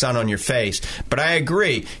all that sun on your face. But I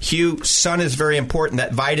agree. Hugh, sun is very important.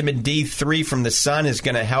 That vitamin D3 from the sun is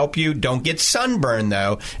going to help you. Don't get sunburned,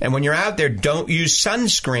 though. And when you're out there, don't use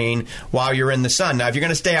sunscreen while you're in the sun. Now, if you're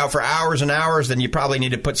going to stay out for hours and hours, then you probably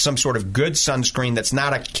need to put some sort of good sunscreen that's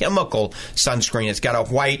not a chemical sunscreen. It's got a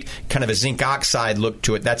white, kind of a zinc oxide look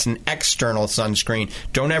to it. That's an external sunscreen.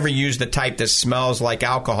 Don't ever use the type that smells like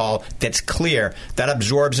alcohol that's clear. That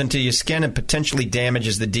absorbs into your skin and potentially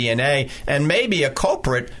damages the DNA and may be a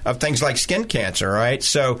culprit of things like skin cancer, right?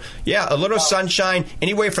 So, yeah, a little sunshine,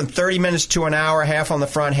 anywhere from 30 minutes to an hour, half on the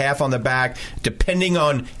front, half on the back, depending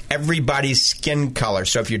on everybody's skin color.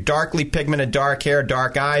 So if you're darkly pigmented, dark hair,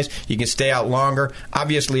 dark eyes, you can stay out longer.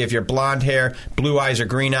 Obviously, if you're blonde hair, blue eyes, or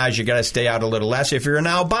green eyes, you got to stay out a little less. If you're an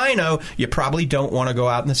albino, you probably don't want to go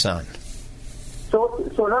out in the sun. So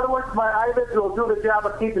in other words, my eyelids will do the job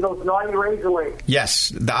of keeping those naughty rays away. Yes,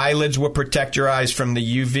 the eyelids will protect your eyes from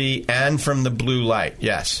the UV and from the blue light.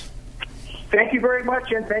 Yes. Thank you very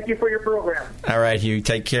much, and thank you for your program. All right, Hugh.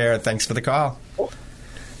 Take care. Thanks for the call.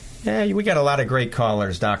 Yeah, we got a lot of great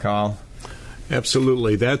callers, Doc Hall.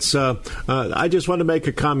 Absolutely. That's. I just want to make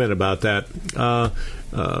a comment about that.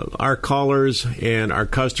 Our callers and our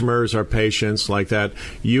customers, our patients, like that,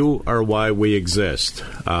 you are why we exist.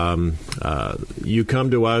 You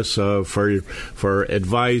come to us for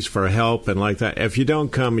advice, for help, and like that. If you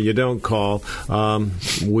don't come, you don't call.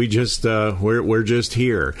 We're just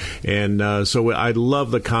here, and so I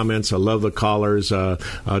love the comments. I love the callers.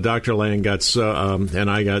 Dr. Lang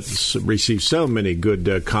and I received so many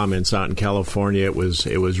good comments out in California. It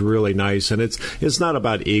was really nice, and it's not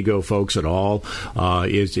about ego, folks, at all.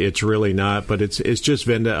 It's really not, but it's just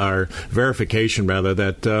our verification, rather,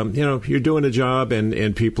 that you're doing a job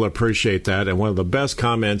and people appreciate that. And one of the best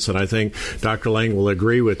comments, and I think Dr. Lang will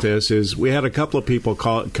agree with this, is we had a couple of people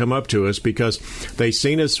come up to us because they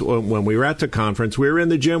seen us when we were at the conference. We were in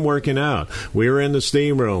the gym working out. We were in the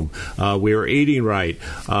steam room. We were eating right,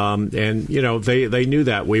 and they knew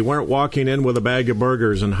that we weren't walking in with a bag of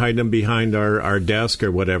burgers and hiding them behind our desk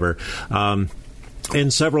or whatever.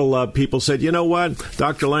 And several people said, you know what,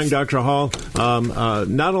 Dr. Lang, Dr. Hall,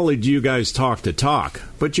 not only do you guys talk the talk,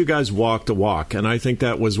 but you guys walk the walk. And I think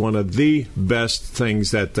that was one of the best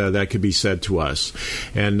things that could be said to us.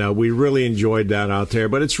 And we really enjoyed that out there.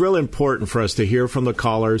 But it's really important for us to hear from the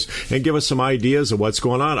callers and give us some ideas of what's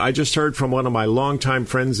going on. I just heard from one of my longtime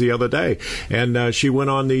friends the other day, and she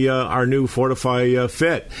went on our new Fortify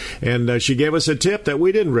Fit, and she gave us a tip that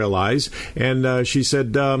we didn't realize. And she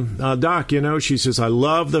said, Doc, she says, I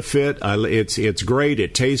love the Fit. It's great.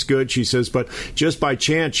 It tastes good. She says, but just by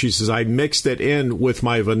chance, she says, I mixed it in with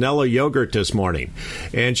my vanilla yogurt this morning.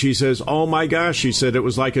 And she says, oh my gosh, she said, it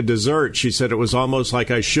was like a dessert. She said, it was almost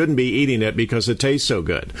like I shouldn't be eating it because it tastes so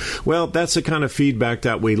good. Well, that's the kind of feedback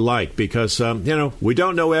that we like because, we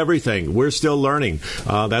don't know everything. We're still learning.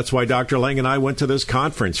 That's why Dr. Lang and I went to this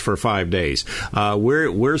conference for 5 days.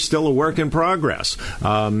 We're still a work in progress.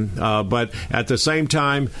 But at the same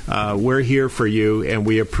time, we're here for you, and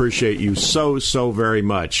we appreciate you so very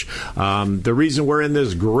much. The reason we're in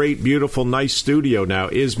this great, beautiful, nice studio now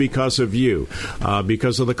is because of you,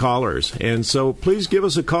 because of the callers. And so please give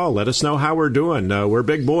us a call. Let us know how we're doing. We're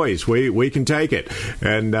big boys. We can take it.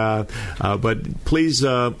 And but please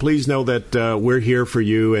know that we're here for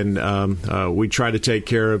you, and we try to take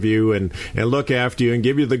care of you and look after you and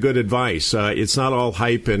give you the good advice. It's not all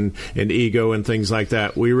hype and ego and things like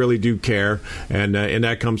that. We really do care, and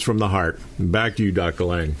that comes from the heart. Back to you, Dr.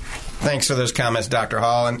 Lang. Thanks for those comments, Dr.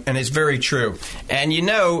 Hall, and it's very true. And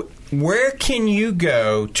where can you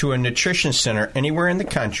go to a nutrition center anywhere in the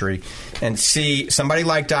country and see somebody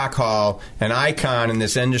like Doc Hall, an icon in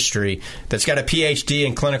this industry, that's got a PhD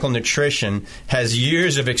in clinical nutrition, has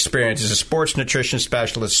years of experience as a sports nutrition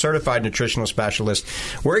specialist, certified nutritional specialist?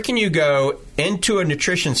 Where can you go into a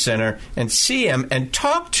nutrition center and see him and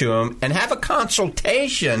talk to him and have a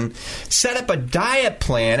consultation, set up a diet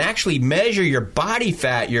plan, actually measure your body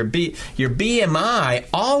fat, your BMI,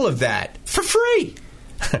 all of that for free?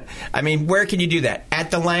 I mean, where can you do that?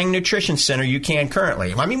 At the Lang Nutrition Center, you can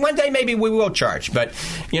currently. I mean, one day maybe we will charge, but,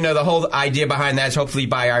 the whole idea behind that is hopefully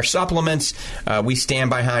buy our supplements. We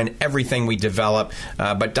stand behind everything we develop,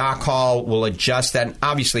 but Doc Hall will adjust that. And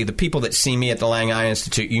obviously, the people that see me at the Lang Eye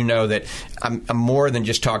Institute, that I'm more than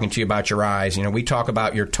just talking to you about your eyes. We talk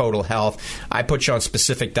about your total health. I put you on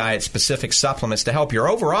specific diets, specific supplements to help your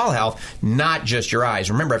overall health, not just your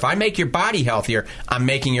eyes. Remember, if I make your body healthier, I'm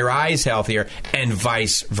making your eyes healthier, and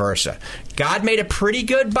vice versa. God made a pretty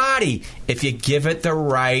good body if you give it the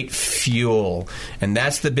right fuel. And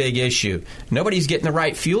that's the big issue. Nobody's getting the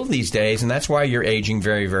right fuel these days, and that's why you're aging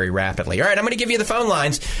very, very rapidly. All right, I'm going to give you the phone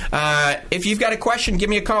lines. If you've got a question, give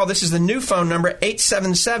me a call. This is the new phone number,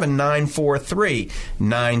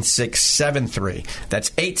 877-943-9673. That's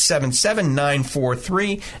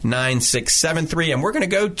 877-943-9673. And we're going to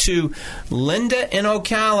go to Linda in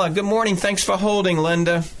Ocala. Good morning. Thanks for holding,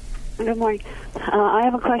 Linda. Good morning. I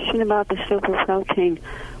have a question about the super protein.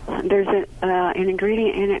 There's an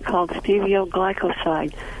ingredient in it called stevia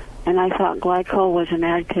glycoside, and I thought glycol was an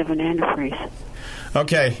additive in antifreeze.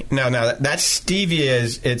 Okay, no, that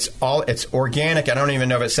stevia it's organic. I don't even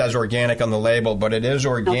know if it says organic on the label, but it is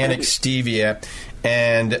organic stevia,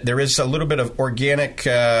 and there is a little bit of organic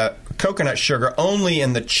coconut sugar only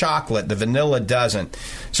in the chocolate. The vanilla doesn't.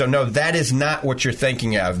 So, no, that is not what you're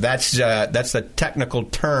thinking of. That's the technical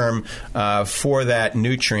term for that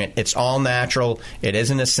nutrient. It's all natural. It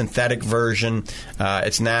isn't a synthetic version.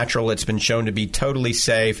 It's natural. It's been shown to be totally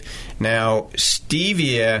safe. Now,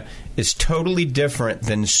 stevia is totally different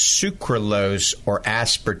than sucralose or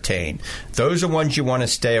aspartame. Those are ones you want to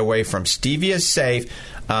stay away from. Stevia is safe.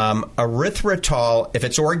 Erythritol, if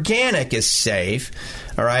it's organic, is safe.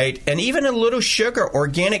 All right, and even a little sugar,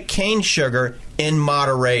 organic cane sugar, in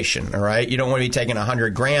moderation. All right, you don't want to be taking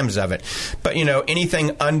 100 grams of it, but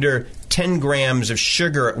anything under 10 grams of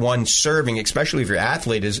sugar at one serving, especially if you're an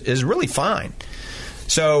athlete, is really fine.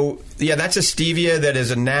 So yeah, that's a stevia that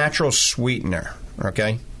is a natural sweetener.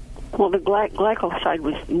 Okay. Well, the glycoside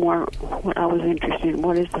was more what I was interested in.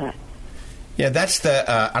 What is that? Yeah, that's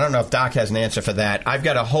the, I don't know if Doc has an answer for that. I've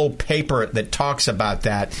got a whole paper that talks about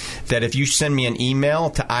that if you send me an email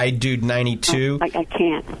to iDude92. I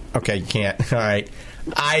can't. Okay, you can't. All right.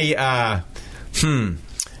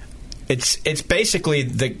 It's basically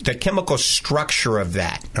the chemical structure of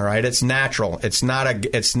that. All right, it's natural. It's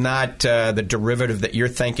not the derivative that you're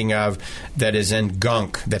thinking of that is in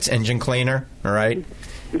gunk. That's engine cleaner. All right.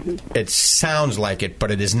 Mm-hmm. It sounds like it,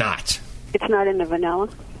 but it is not. It's not in the vanilla.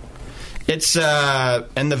 It's in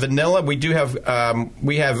the vanilla. We do have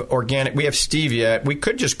we have organic. We have stevia. We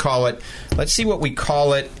could just call it. Let's see what we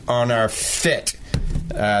call it on our fit.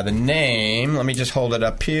 The name. Let me just hold it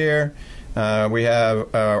up here. We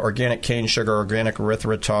have organic cane sugar, organic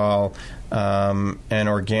erythritol, and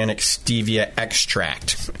organic stevia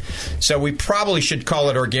extract. So we probably should call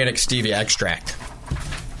it organic stevia extract.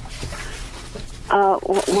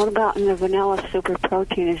 What about in the vanilla super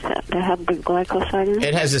protein? Is that to have the glycoside in it?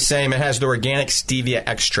 It has the same. It has the organic stevia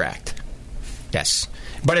extract. Yes.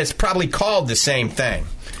 But it's probably called the same thing.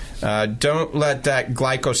 Don't let that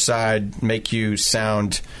glycoside make you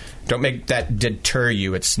sound... Don't make that deter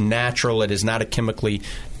you. It's natural. It is not a chemically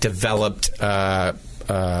developed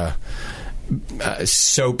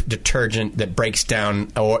soap detergent that breaks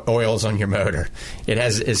down oils on your motor.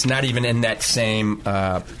 It's not even in that same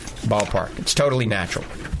ballpark. It's totally natural.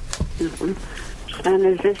 Mm-hmm. And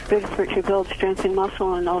is this good to build strength and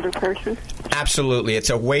muscle in an older person? Absolutely.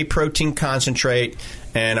 It's a whey protein concentrate,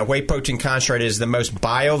 and a whey protein concentrate is the most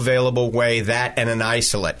bioavailable way, that and an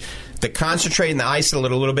isolate. The concentrate and the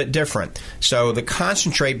isolate are a little bit different. So the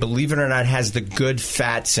concentrate, believe it or not, has the good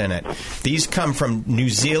fats in it. These come from New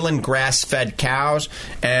Zealand grass-fed cows,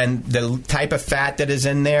 and the type of fat that is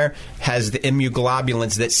in there has the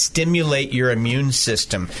immunoglobulins that stimulate your immune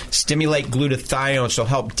system, stimulate glutathione, so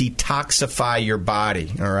help detoxify your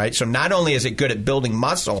body. All right. So not only is it good at building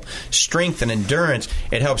muscle, strength, and endurance,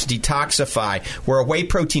 it helps detoxify. Where a whey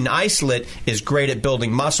protein isolate is great at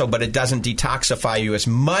building muscle, but it doesn't detoxify you as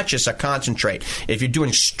much as a concentrate. If you're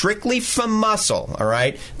doing strictly for muscle, all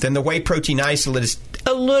right, then the whey protein isolate is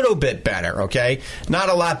a little bit better, okay? Not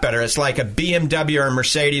a lot better. It's like a BMW or a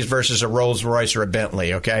Mercedes versus a Rolls Royce or a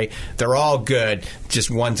Bentley, okay? They're all good, just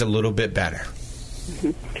one's a little bit better.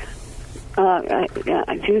 Mm-hmm.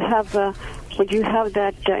 Do you have would you have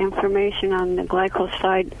that information on the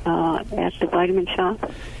glycoside at the vitamin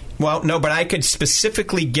shop? Well, no, but I could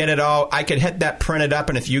specifically get it all. I could have that printed up,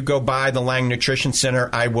 and if you go by the Lang Nutrition Center,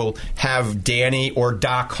 I will have Danny or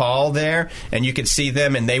Doc Hall there, and you can see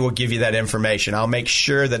them, and they will give you that information. I'll make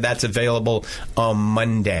sure that that's available on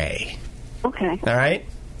Monday. Okay. All right?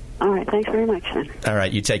 All right. Thanks very much, then. All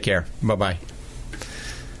right. You take care. Bye-bye.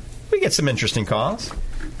 We get some interesting calls.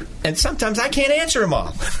 And sometimes I can't answer them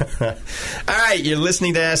all. All right, you're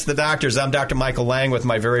listening to Ask the Doctors. I'm Dr. Michael Lang with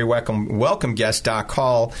my very welcome guest, Doc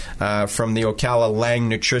Hall, from the Ocala Lang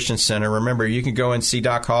Nutrition Center. Remember, you can go and see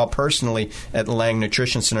Doc Hall personally at the Lang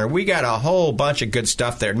Nutrition Center. We got a whole bunch of good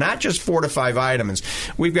stuff there, not just Fortify vitamins.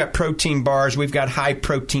 We've got protein bars. We've got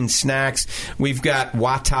high-protein snacks. We've got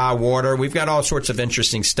Wata water. We've got all sorts of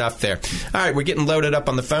interesting stuff there. All right, we're getting loaded up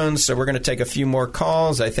on the phones, so we're going to take a few more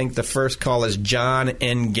calls. I think the first call is John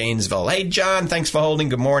in Gainesville. Hey, John, thanks for holding.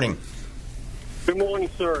 Good morning. Good morning,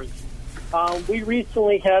 sirs. We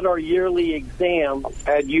recently had our yearly exam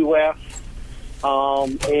at UF,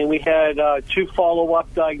 and we had 2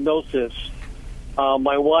 follow-up diagnoses.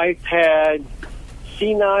 My wife had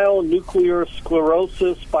senile nuclear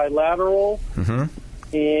sclerosis bilateral,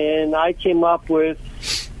 and I came up with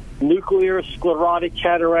nuclear sclerotic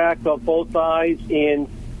cataract of both eyes and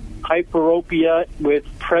hyperopia with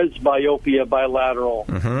presbyopia bilateral.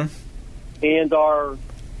 And our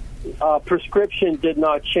prescription did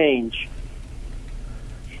not change.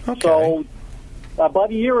 Okay. So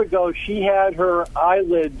about a year ago, she had her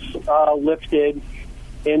eyelids lifted,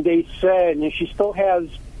 and they said, and she still has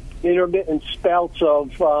intermittent spouts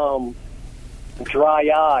of dry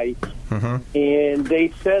eye, and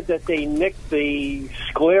they said that they nicked the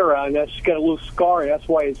sclera, and that's got a little scar. That's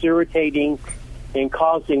why it's irritating and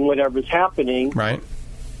causing whatever's happening. Right.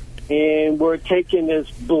 And we're taking this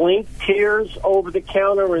Blink Tears over the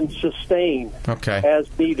counter and Sustain as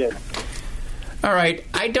needed. All right.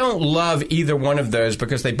 I don't love either one of those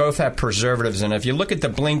because they both have preservatives in it. If you look at the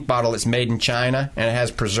Blink bottle, it's made in China, and it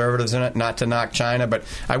has preservatives in it, not to knock China, but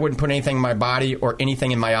I wouldn't put anything in my body or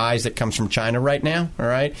anything in my eyes that comes from China right now, all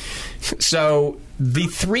right? So the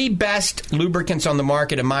three best lubricants on the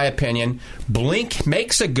market, in my opinion, Blink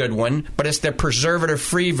makes a good one, but it's the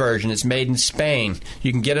preservative-free version. It's made in Spain.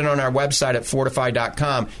 You can get it on our website at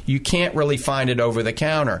Fortify.com. You can't really find it over the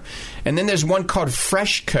counter. And then there's one called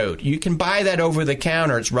Fresh Coat. You can buy that over the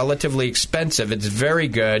counter. It's relatively expensive. It's very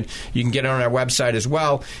good. You can get it on our website as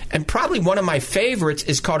well. And probably one of my favorites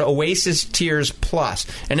is called Oasis Tears Plus.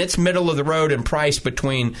 And it's middle of the road in price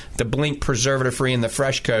between the Blink preservative-free and the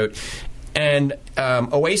Fresh Coat. And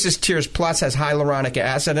Oasis Tears Plus has hyaluronic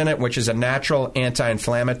acid in it, which is a natural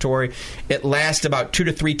anti-inflammatory. It lasts about 2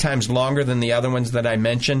 to 3 times longer than the other ones that I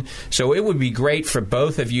mentioned. So it would be great for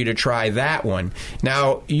both of you to try that one.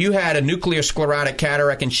 Now, you had a nuclear sclerotic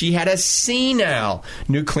cataract, and she had a senile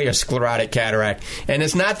nuclear sclerotic cataract. And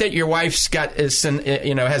it's not that your wife's has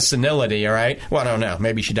senility, all right? Well, I don't know.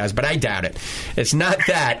 Maybe she does, but I doubt it. It's not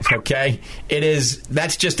that, okay?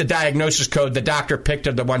 That's just a diagnosis code the doctor picked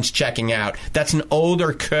of the ones checking out. That's an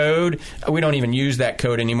older code. We don't even use that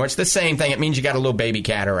code anymore. It's the same thing. It means you got a little baby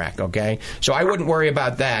cataract, okay? So I wouldn't worry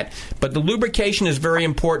about that. But the lubrication is very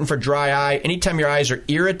important for dry eye. Anytime your eyes are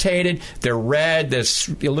irritated, they're red, there's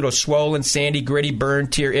a little swollen, sandy, gritty, burn,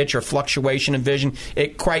 tear, itch, or fluctuation in vision,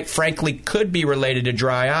 it quite frankly could be related to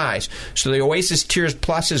dry eyes. So the Oasis Tears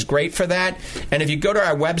Plus is great for that. And if you go to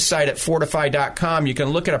our website at Fortify.com, you can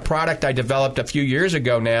look at a product I developed a few years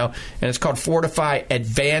ago now, and it's called Fortify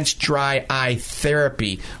Advanced Dry Eye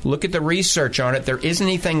Therapy. Look at the research on it. There isn't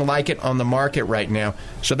anything like it on the market right now.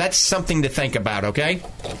 So that's something to think about, okay?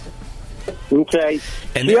 Okay.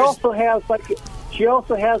 And she also has like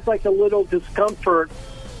a little discomfort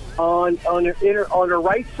on her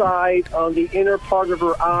right side on the inner part of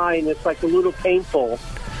her eye, and it's like a little painful.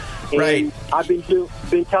 And right. I've been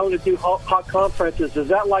telling her to do hot compresses. Is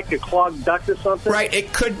that like a clogged duct or something? Right.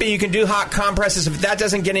 It could be. You can do hot compresses. If that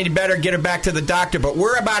doesn't get any better, get her back to the doctor. But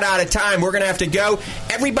we're about out of time. We're going to have to go.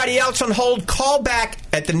 Everybody else on hold, call back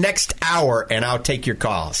at the next hour, and I'll take your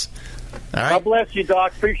calls. All right? God bless you,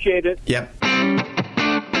 Doc. Appreciate it. Yep.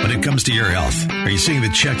 When it comes to your health, are you seeing the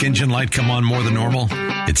check engine light come on more than normal?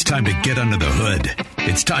 It's time to get under the hood.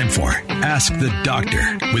 It's time for Ask the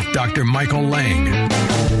Doctor with Dr. Michael Lang.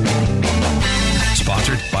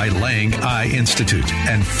 Sponsored by Lang Eye Institute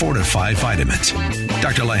and Fortify Vitamins.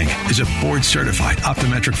 Dr. Lang is a board-certified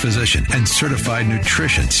optometric physician and certified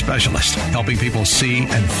nutrition specialist, helping people see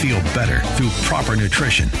and feel better through proper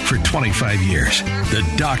nutrition for 25 years. The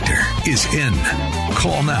doctor is in.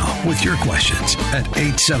 Call now with your questions at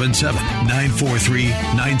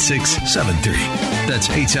 877-943-9673. That's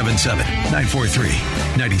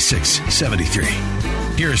 877-943-9673.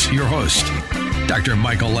 Here's your host, Dr.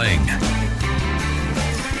 Michael Lang.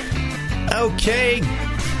 Okay,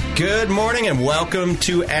 good morning and welcome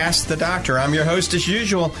to Ask the Doctor. I'm your host as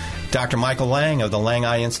usual, Dr. Michael Lang of the Lang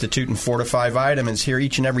Eye Institute and Fortify Vitamins, here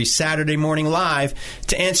each and every Saturday morning live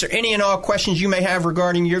to answer any and all questions you may have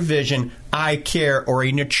regarding your vision, eye care, or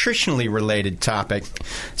a nutritionally related topic.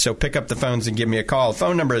 So pick up the phones and give me a call.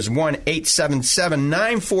 Phone number is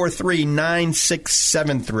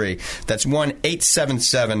 1-877-943-9673. That's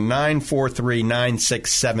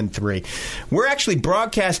 1-877-943-9673. We're actually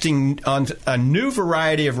broadcasting on a new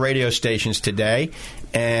variety of radio stations today.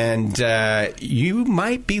 And you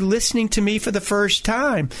might be listening to me for the first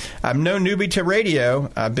time. I'm no newbie to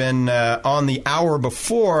radio. I've been on the hour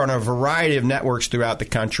before on a variety of networks throughout the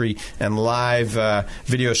country and live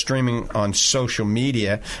video streaming on social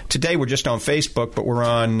media. Today we're just on Facebook, but we're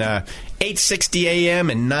on 860 AM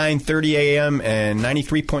and 930 AM and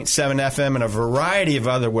 93.7 FM and a variety of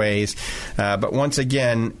other ways. But once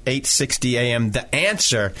again, 860 AM, The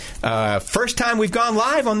Answer. First time we've gone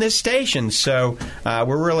live on this station, so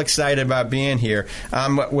we're real excited about being here.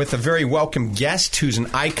 I'm with a very welcome guest who's an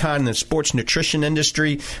icon in the sports nutrition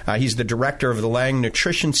industry. He's the director of the Lang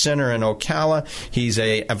Nutrition Center in Ocala. He's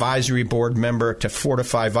a advisory board member to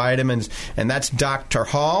Fortify Vitamins, and that's Dr.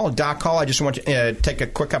 Hall. Doc Hall, I just want to take a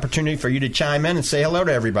quick opportunity for you to chime in and say hello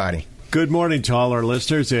to everybody. Good morning to all our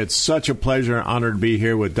listeners. It's such a pleasure and honor to be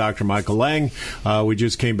here with Dr. Michael Lang. We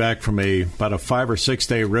just came back from about a 5 or 6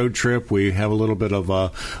 day road trip. We have a little bit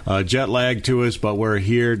of jet lag to us, but we're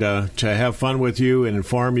here to have fun with you and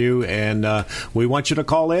inform you, and we want you to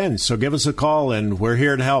call in. So give us a call, and we're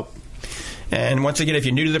here to help. And once again, if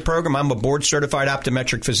you're new to the program, I'm a board-certified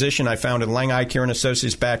optometric physician. I founded Lang Eye Care and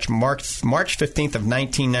Associates Batch March 15th of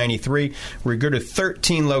 1993. We grew to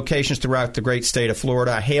 13 locations throughout the great state of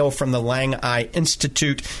Florida. I hail from the Lang Eye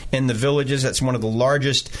Institute in the Villages. That's one of the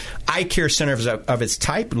largest eye care centers of its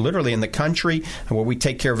type, literally in the country, where we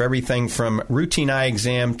take care of everything from routine eye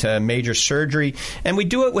exam to major surgery. And we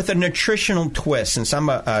do it with a nutritional twist. Since I'm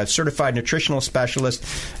a certified nutritional specialist,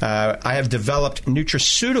 I have developed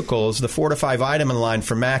nutraceuticals, the Fortify vitamin line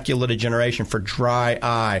for macular degeneration, for dry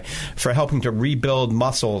eye, for helping to rebuild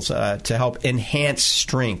muscles, to help enhance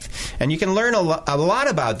strength. And you can learn a lot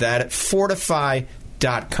about that at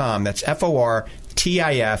fortify.com. That's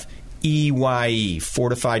FORTIFEYE,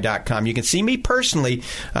 fortify.com. You can see me personally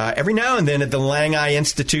every now and then at the Lang Eye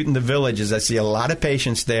Institute in the Villages. I see a lot of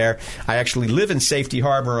patients there. I actually live in Safety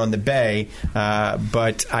Harbor on the Bay,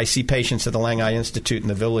 but I see patients at the Lang Eye Institute in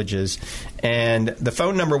the Villages. And the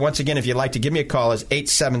phone number, once again, if you'd like to give me a call, is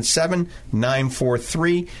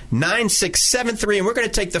 877-943-9673. And we're going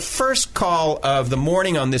to take the first call of the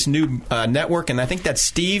morning on this new network. And I think that's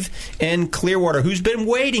Steve in Clearwater, who's been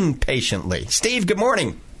waiting patiently. Steve, good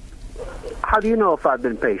morning. How do you know if I've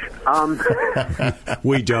been patient?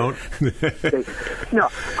 We don't. No,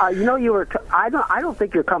 you were. I don't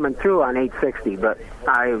think you're coming through on 860, but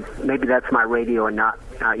maybe that's my radio and not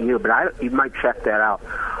you. But you might check that out.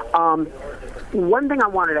 One thing I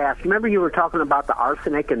wanted to ask. Remember, you were talking about the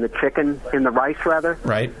arsenic in the chicken, in the rice, rather.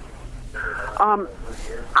 Right.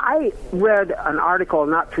 I read an article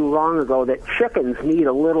not too long ago that chickens need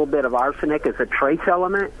a little bit of arsenic as a trace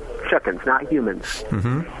element. Chickens, not humans.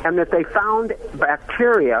 Mm-hmm. And that they found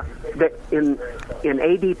bacteria that in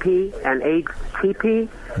ADP and ATP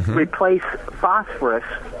replace phosphorus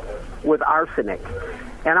with arsenic.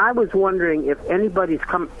 And I was wondering if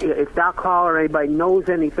if Doc Hall or anybody knows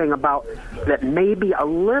anything about that, maybe a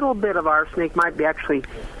little bit of arsenic might actually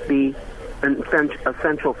be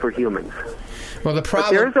essential for humans. Well, the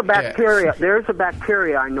problem... But there's a bacteria. Yeah. There's a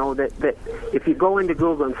bacteria I know that if you go into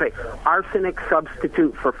Google and say arsenic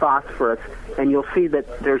substitute for phosphorus, and you'll see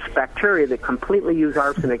that there's bacteria that completely use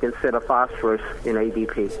arsenic instead of phosphorus in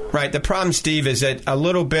ADP. Right. The problem, Steve, is that a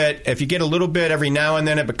little bit, if you get a little bit every now and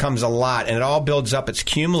then, it becomes a lot, and it all builds up. It's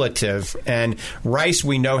cumulative. And rice,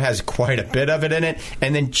 we know, has quite a bit of it in it.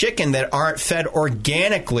 And then chicken that aren't fed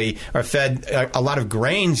organically are fed a lot of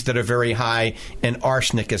grains that are very high in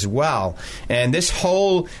arsenic as well. And this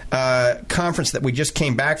whole conference that we just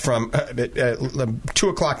came back from, 2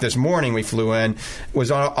 o'clock this morning we flew in,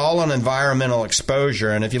 was all on environmental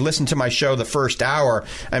exposure. And if you listen to my show the first hour,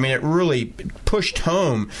 I mean, it really pushed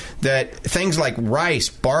home that things like rice,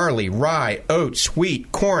 barley, rye, oats,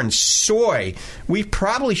 wheat, corn, soy, we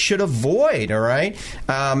probably should avoid, all right,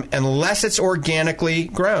 unless it's organically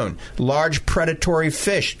grown. Large predatory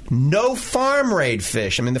fish, no farm-raised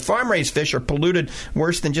fish. I mean, the farm-raised fish are polluted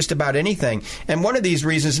worse than just about anything. And one of these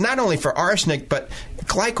reasons, not only for arsenic, but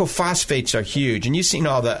glycophosphates are huge. And you've seen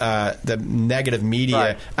all the negative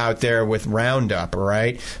media out there with Roundup,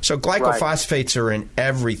 right? So glycophosphates are in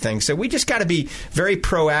everything. So we just got to be very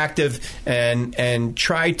proactive and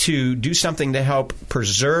try to do something to help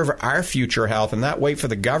preserve our future health and not wait for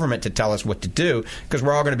the government to tell us what to do, because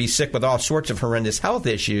we're all going to be sick with all sorts of horrendous health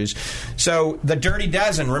issues. So the Dirty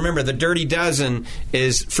Dozen, remember, the Dirty Dozen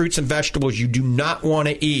is fruits and vegetables you do not want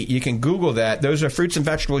to eat. You can Google that. Those are fruits and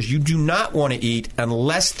vegetables you do not want to eat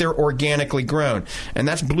unless they're organically grown. And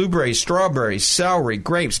that's blueberries, strawberries, celery,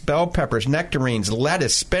 grapes, bell peppers, nectarines,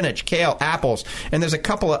 lettuce, spinach, kale, apples, and there's a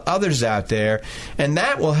couple of others out there, and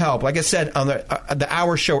that will help. Like I said on the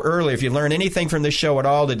hour show earlier, if you learn anything from this show at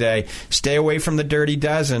all today, stay away from the Dirty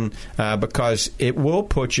Dozen because it will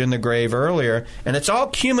put you in the grave earlier, and it's all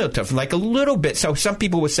cumulative, like a little bit. So some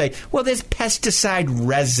people would say, well, there's pesticide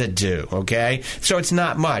residue, okay? So it's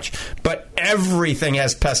not much, but everything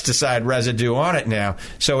has pesticide residue on it now,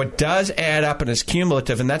 so it does add up and is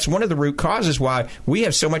cumulative, and that's one of the root causes why we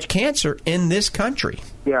have so much cancer in this country.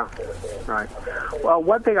 Yeah, right. Well,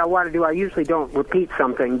 one thing I want to do, I usually don't repeat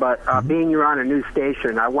something, but being you're on a new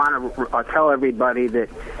station, I want to tell everybody that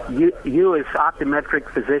you as optometric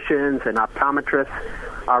physicians and optometrists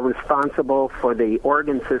are responsible for the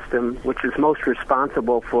organ system, which is most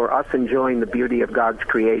responsible for us enjoying the beauty of God's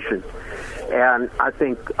creation. And I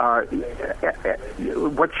think what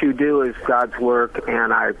you do is God's work,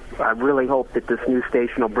 and I really hope that this new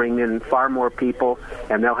station will bring in far more people,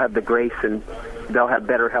 and they'll have the grace and they'll have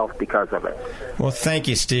better health because of it. Well, thank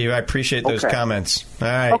you, Steve. I appreciate those comments. All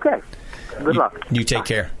right. Okay. Good luck. You take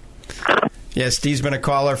care. Yeah, Steve's been a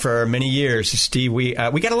caller for many years. Steve, we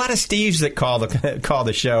got a lot of Steves that call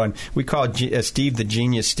the show, and we call Steve the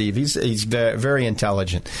genius. Steve, he's very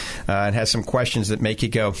intelligent and has some questions that make you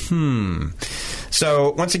go,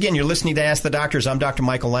 So once again, you're listening to Ask the Doctors. I'm Dr.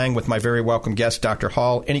 Michael Lang with my very welcome guest, Dr.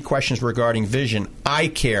 Hall. Any questions regarding vision, eye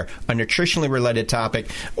care, a nutritionally related topic,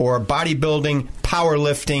 or bodybuilding,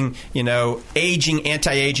 powerlifting, aging,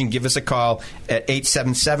 anti-aging, give us a call at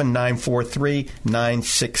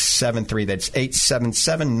 877-943-9673. That's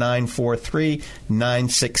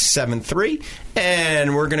 877-943-9673.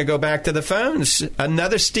 And we're going to go back to the phones.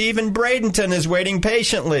 Another Steve in Bradenton is waiting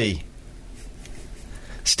patiently.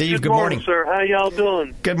 Steve, good morning. Sir. How y'all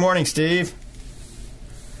doing? Good morning, Steve.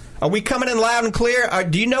 Are we coming in loud and clear?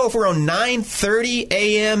 Do you know if we're on 9:30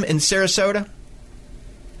 a.m. in Sarasota?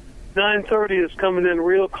 9:30 is coming in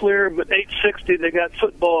real clear, but 8:60 they got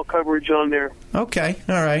football coverage on there. Okay,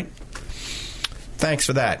 all right. Thanks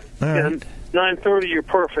for that. All right. And 9:30, you're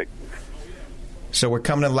perfect. So we're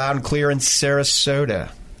coming in loud and clear in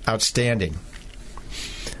Sarasota. Outstanding.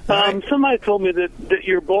 Somebody told me that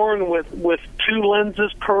you're born with two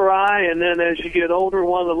lenses per eye, and then as you get older,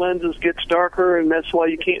 one of the lenses gets darker, and that's why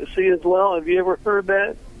you can't see as well. Have you ever heard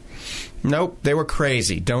that? Nope, they were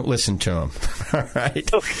crazy. Don't listen to them. All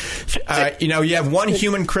right. You have one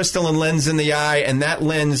human crystalline lens in the eye, and that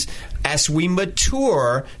lens, as we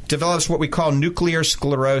mature, develops what we call nuclear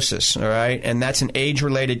sclerosis. All right, and that's an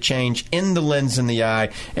age-related change in the lens in the eye,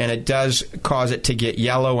 and it does cause it to get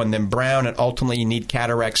yellow and then brown, and ultimately you need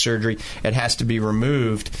cataract surgery. It has to be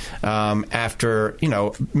removed after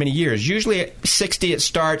many years. Usually at 60 it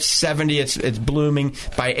starts, 70 it's blooming,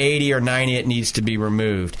 by 80 or 90 it needs to be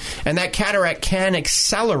removed, and that cataract can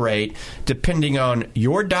accelerate depending on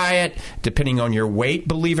your diet, depending on your weight,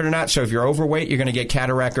 believe it or not. So if you're overweight, you're going to get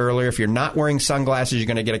cataract earlier. If you're not wearing sunglasses, you're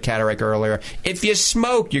going to get a cataract earlier. If you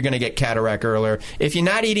smoke, you're going to get cataract earlier. If you're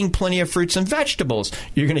not eating plenty of fruits and vegetables,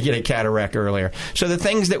 you're going to get a cataract earlier. So the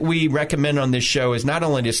things that we recommend on this show is not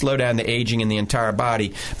only to slow down the aging in the entire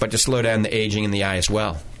body, but to slow down the aging in the eye as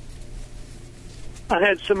well. I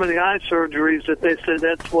had so many eye surgeries that they said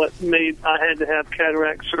that's what made I had to have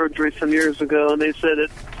cataract surgery some years ago, and they said it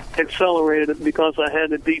accelerated it because I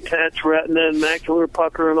had a detached retina and macular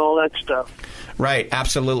pucker and all that stuff. Right,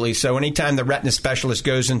 absolutely. So anytime the retina specialist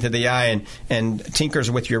goes into the eye and tinkers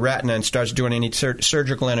with your retina and starts doing any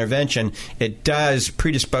surgical intervention, it does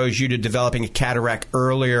predispose you to developing a cataract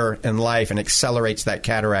earlier in life and accelerates that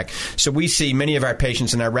cataract. So we see many of our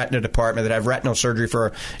patients in our retina department that have retinal surgery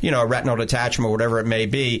for, a retinal detachment or whatever it may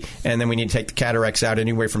be, and then we need to take the cataracts out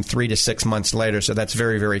anywhere from 3 to 6 months later. So that's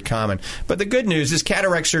very, very common. But the good news is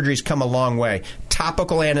cataract surgery's come a long way.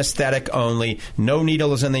 Topical anesthetic only, no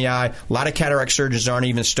needles in the eye. A lot of cataract surgeons aren't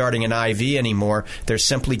even starting an IV anymore. They're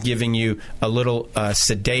simply giving you a little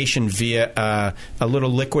sedation via a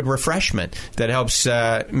little liquid refreshment that helps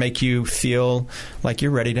make you feel like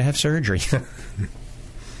you're ready to have surgery.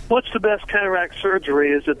 What's the best cataract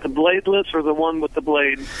surgery? Is it the bladeless or the one with the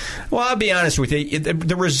blade? Well, I'll be honest with you.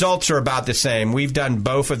 The results are about the same. We've done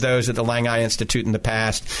both of those at the Lang Eye Institute in the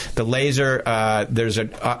past. The laser, there's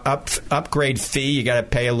an upgrade fee. You got to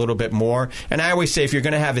pay a little bit more. And I always say if you're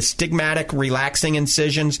going to have astigmatic, relaxing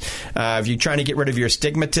incisions, if you're trying to get rid of your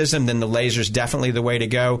astigmatism, then the laser's definitely the way to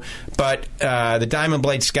go. But the Diamond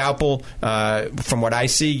Blade scalpel, from what I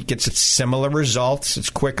see, gets similar results. It's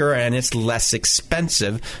quicker and it's less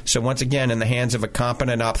expensive. So once again, in the hands of a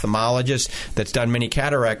competent ophthalmologist that's done many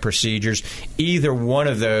cataract procedures, either one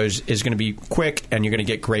of those is going to be quick and you're going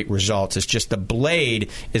to get great results. It's just the blade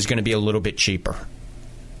is going to be a little bit cheaper.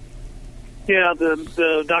 Yeah,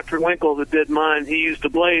 the Dr. Winkle that did mine, he used a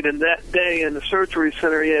blade, and that day in the surgery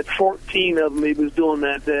center, he had 14 of them he was doing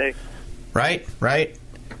that day. Right.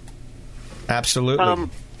 Absolutely.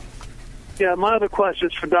 Yeah, my other question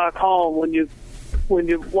is for Doc Hall. When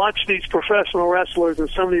you watch these professional wrestlers and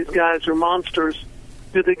some of these guys are monsters,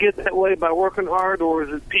 do they get that way by working hard, or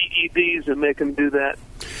is it PEDs that make them do that?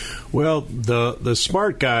 Well, the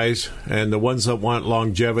smart guys and the ones that want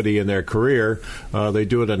longevity in their career, they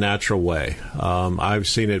do it a natural way. I've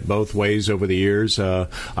seen it both ways over the years.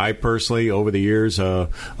 I personally, over the years,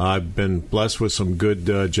 I've been blessed with some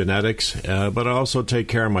good genetics, but I also take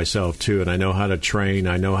care of myself, too, and I know how to train.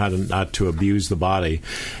 I know how to not to abuse the body.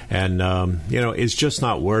 And, it's just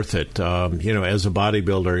not worth it. As a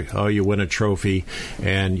bodybuilder, you win a trophy,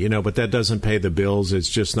 and, but that doesn't pay the bills. It's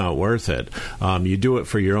just not worth it. You do it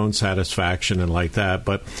for your own satisfaction and like that.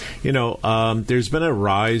 But, there's been a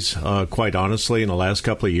rise, quite honestly, in the last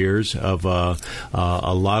couple of years of a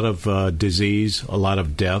lot of disease, a lot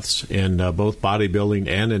of deaths in both bodybuilding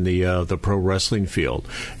and in the pro wrestling field.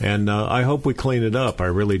 And I hope we clean it up. I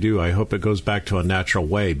really do. I hope it goes back to a natural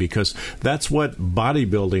way, because that's what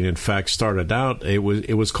bodybuilding, in fact, started out. It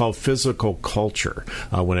was called physical culture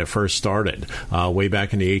when it first started, way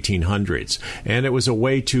back in the 1800s. And it was a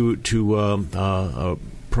way to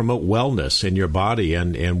promote wellness in your body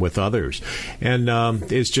and with others. And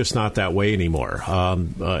it's just not that way anymore.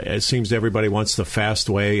 It seems everybody wants the fast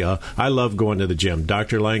way. I love going to the gym.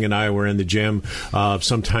 Dr. Lang and I were in the gym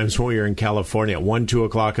sometimes when we were in California at 1, 2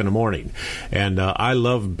 o'clock in the morning. And I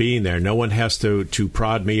love being there. No one has to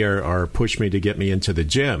prod me or push me to get me into the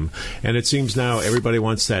gym. And it seems now everybody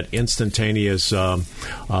wants that instantaneous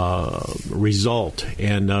result.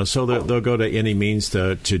 And so they'll go to any means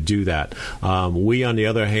to do that. We, on the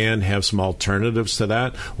other hand, have some alternatives to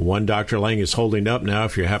that. One Dr. Lang is holding up now,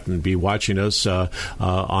 if you happen to be watching us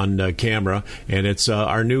on camera, and it's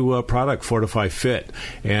our new product, Fortify Fit.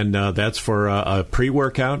 And that's for a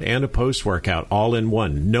pre-workout and a post-workout, all in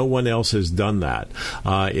one. No one else has done that.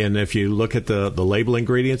 And if you look at the label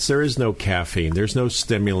ingredients, there is no caffeine. There's no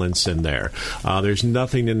stimulants in there. There's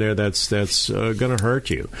nothing in there that's going to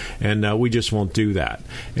hurt you. And we just won't do that.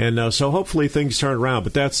 And so hopefully things turn around.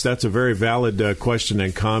 But that's a very valid question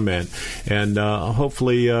and comment. And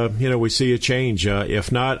hopefully, we see a change.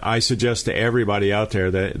 If not, I suggest to everybody out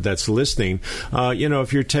there that's listening,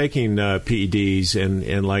 if you're taking PEDs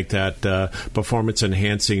and like that,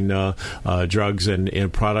 performance-enhancing drugs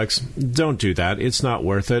and products, don't do that. It's not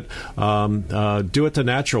worth it. Do it the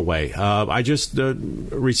natural way. I just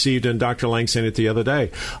received, and Dr. Lang sent it the other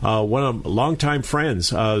day, one of longtime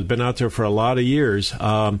friends, been out there for a lot of years,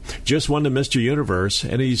 just won the Mr. Universe,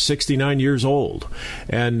 and he's 69 years old.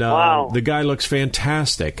 And wow. The guy looks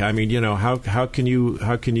fantastic. I mean, how can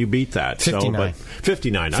you beat that? 59.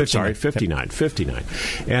 59. I'm sorry, 59. 59.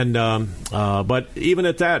 And but even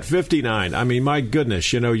at that, 59. I mean, my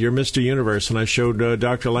goodness, you're Mr. Universe, and I showed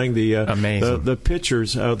Dr. Lang the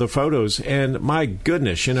pictures, the photos, and my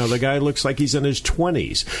goodness, the guy looks like he's in his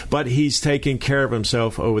 20s, but he's taken care of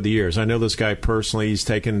himself over the years. I know this guy personally. He's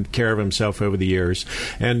taken care of himself over the years,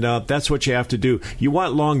 and that's what you have to do. You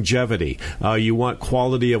want longevity. You want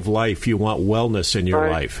quality of life. You want wellness in your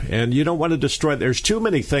life. And you don't want to destroy. There's too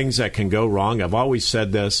many things that can go wrong. I've always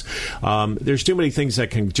said this. There's too many things that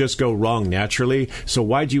can just go wrong naturally. So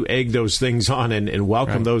why'd you egg those things on and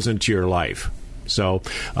welcome those into your life? So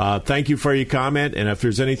thank you for your comment. And if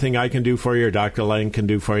there's anything I can do for you or Dr. Lang can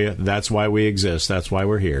do for you, that's why we exist. That's why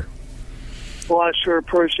we're here. Well, I sure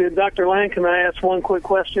appreciate it. Dr. Lang, can I ask one quick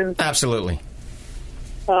question? Absolutely.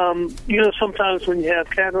 Sometimes when you have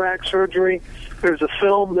cataract surgery, there's a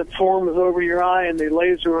film that forms over your eye and they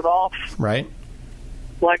laser it off. Right.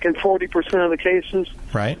 Like in 40% of the cases.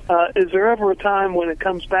 Right. Is there ever a time when it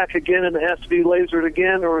comes back again and it has to be lasered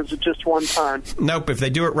again, or is it just one time? Nope. If they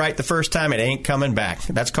do it right the first time, it ain't coming back.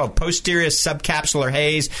 That's called posterior subcapsular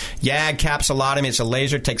haze, YAG capsulotomy. It's a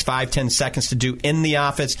laser. It takes 5-10 seconds to do in the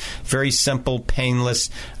office. Very simple, painless,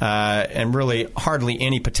 and really hardly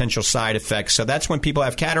any potential side effects. So that's when people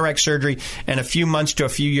have cataract surgery, and a few months to a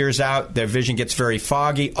few years out, their vision gets very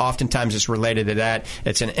foggy. Oftentimes it's related to that.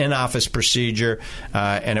 It's an in-office procedure,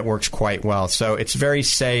 and it works quite well. So it's very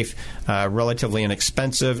safe, relatively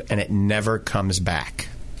inexpensive, and it never comes back.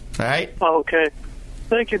 All right? Okay.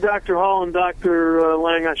 Thank you, Dr. Hall and Dr.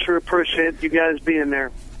 Lang. I sure appreciate you guys being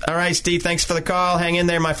there. All right, Steve. Thanks for the call. Hang in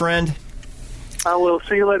there, my friend. I will.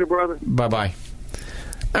 See you later, brother. Bye-bye.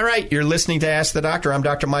 All right, you're listening to Ask the Doctor. I'm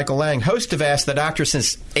Dr. Michael Lang, host of Ask the Doctor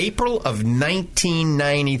since April of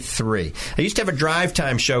 1993. I used to have a drive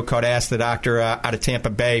time show called Ask the Doctor out of Tampa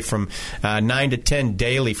Bay from 9 to 10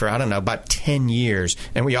 daily for, about 10 years.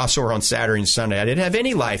 And we also were on Saturday and Sunday. I didn't have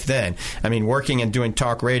any life then. I mean, working and doing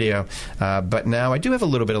talk radio. But now I do have a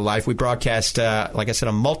little bit of life. We broadcast, like I said,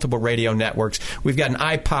 on multiple radio networks. We've got an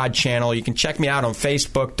iPod channel. You can check me out on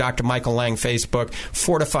Facebook, Dr. Michael Lang Facebook,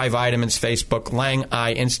 Fortify Vitamins Facebook, Lang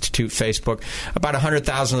Eye Institute Facebook. About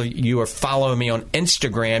 100,000 of you are following me on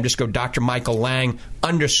Instagram. Just go Dr. Michael Lang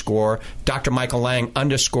 _ Dr. Michael Lang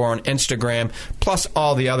 _ on Instagram, plus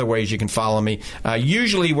all the other ways you can follow me.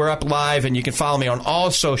 Usually we're up live, and you can follow me on all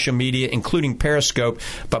social media, including Periscope,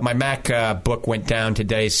 but my MacBook went down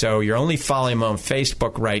today, so you're only following me on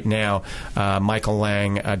Facebook right now, Michael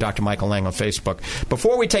Lang, Dr. Michael Lang on Facebook.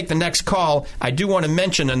 Before we take the next call, I do want to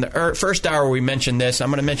mention, in the first hour we mentioned this, I'm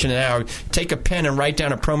going to mention it now. Take a pen and write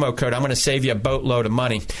down a promo code. I'm going to save you a boatload of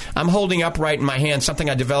money. I'm holding up right in my hand something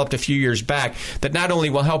I developed a few years back that not only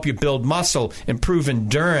will help you build muscle, improve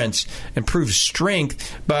endurance, improve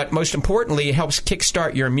strength, but most importantly, it helps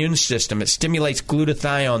kickstart your immune system. It stimulates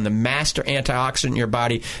glutathione, the master antioxidant in your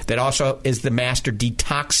body that also is the master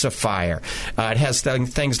detoxifier. It has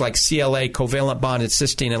things like CLA, covalent bonded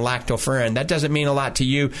cysteine, and lactoferrin. That doesn't mean a lot to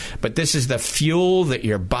you, but this is the fuel that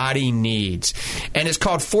your body needs. And it's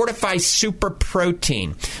called Fortify Super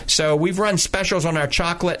Protein. So we've run specials on our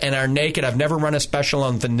chocolate and our naked. I've never run a special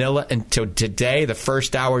on vanilla until today. The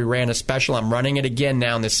first hour we ran a special. I'm running it again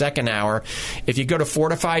now in the second hour. If you go to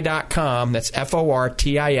fortify.com, that's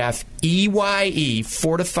FORTIFEYE,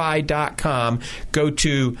 fortify.com, go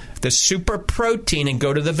to the Super Protein and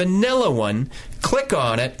go to the vanilla one. Click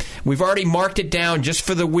on it. We've already marked it down just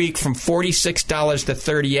for the week from $46 to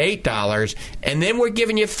 $38, and then we're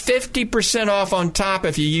giving you 50% off on top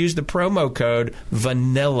if you use the promo code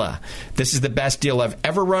VANILLA. This is the best deal I've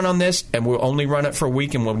ever run on this, and we'll only run it for a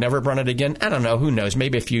week, and we'll never run it again. I don't know. Who knows?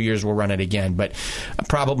 Maybe a few years we'll run it again, but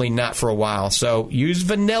probably not for a while. So use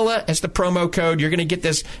VANILLA as the promo code. You're going to get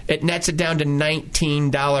this. It nets it down to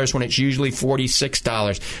 $19 when it's usually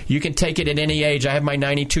 $46. You can take it at any age. I have my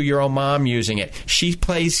 92-year-old mom using it. She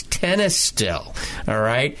plays tennis still, all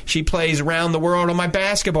right? She plays around the world on my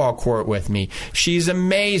basketball court with me. She's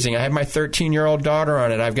amazing. I have my 13-year-old daughter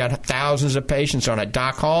on it. I've got thousands of patients on it.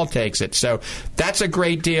 Doc Hall takes it. So that's a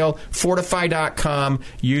great deal. Fortify.com.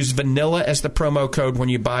 Use vanilla as the promo code when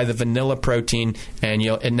you buy the vanilla protein, and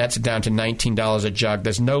it nets it down to $19 a jug.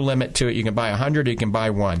 There's no limit to it. You can buy 100 or you can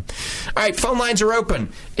buy one. All right, phone lines are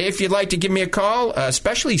open. If you'd like to give me a call,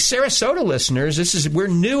 especially Sarasota listeners, we're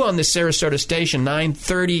new on the Sarasota station.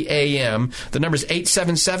 9:30 a.m. The number is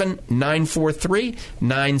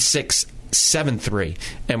 877-943-9673.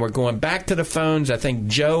 And we're going back to the phones. I think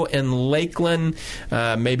Joe in Lakeland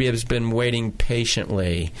maybe has been waiting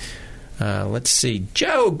patiently. Let's see.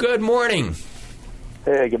 Joe, good morning.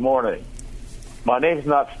 Hey, good morning. My name's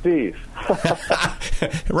not Steve.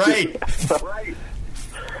 Right.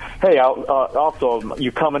 Hey, also,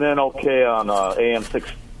 you coming in okay on AM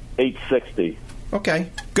 860?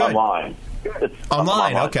 Okay, good. Online. It's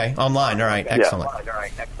online. Okay, online. All right, excellent.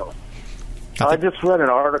 Yeah. I just read an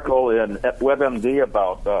article in WebMD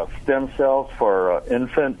about stem cells for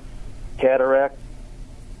infant cataract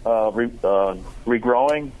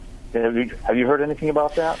regrowing. Have you heard anything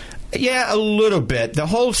about that? Yeah, a little bit. The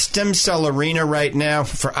whole stem cell arena right now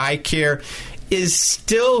for eye care is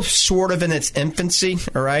still sort of in its infancy,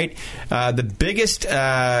 all right? The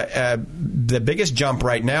biggest jump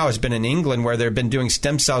right now has been in England, where they've been doing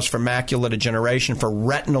stem cells for macular degeneration, for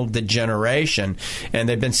retinal degeneration, and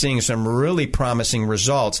they've been seeing some really promising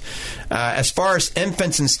results. As far as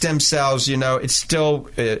infants and stem cells, it's still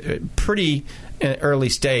pretty early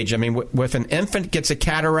stage. I mean, if an infant gets a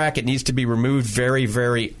cataract, it needs to be removed very,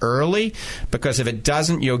 very early, because if it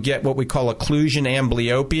doesn't, you'll get what we call occlusion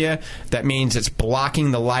amblyopia. That means it's blocking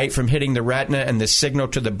the light from hitting the retina and the signal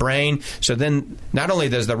to the brain. So then not only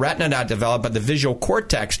does the retina not develop, but the visual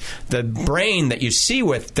cortex, the brain that you see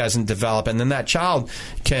with, doesn't develop. And then that child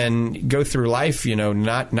can go through life,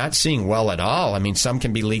 not seeing well at all. I mean, some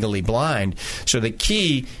can be legally blind. So the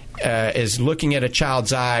key is looking at a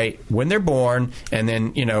child's eye when they're born, and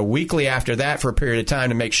then weekly after that for a period of time,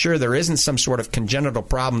 to make sure there isn't some sort of congenital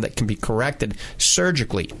problem that can be corrected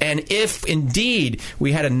surgically. And if indeed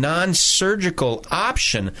we had a non-surgical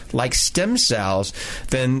option like stem cells,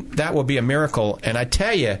 then that will be a miracle. And I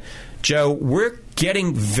tell you, Joe, we're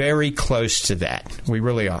getting very close to that. We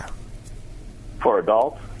really are. For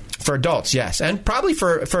adults? For adults, yes, and probably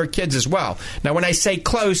for kids as well. Now, when I say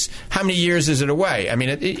close, how many years is it away? I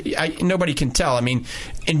mean, nobody can tell. I mean,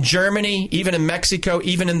 in Germany, even in Mexico,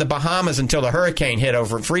 even in the Bahamas, until the hurricane hit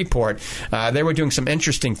over Freeport, they were doing some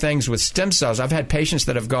interesting things with stem cells. I've had patients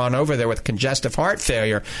that have gone over there with congestive heart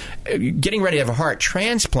failure, getting ready to have a heart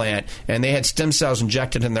transplant, and they had stem cells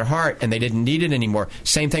injected in their heart, and they didn't need it anymore.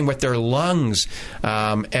 Same thing with their lungs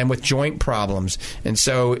and with joint problems. And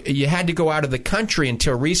so you had to go out of the country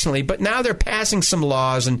until recently. But now they're passing some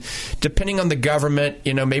laws, and depending on the government,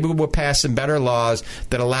 maybe we'll pass some better laws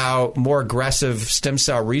that allow more aggressive stem cell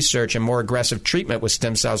cell research and more aggressive treatment with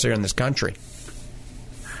stem cells here in this country.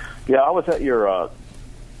 Yeah, I was at your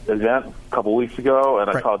event a couple weeks ago, and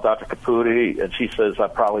I called Dr. Caputi, and she says I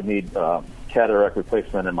probably need cataract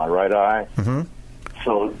replacement in my right eye. Mm-hmm.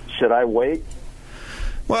 So should I wait?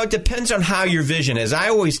 Well, it depends on how your vision is. I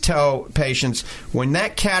always tell patients when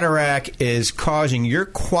that cataract is causing your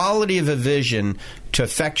quality of a vision to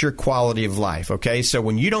affect your quality of life, okay? So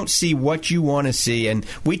when you don't see what you want to see, and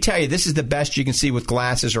we tell you this is the best you can see with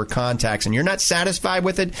glasses or contacts, and you're not satisfied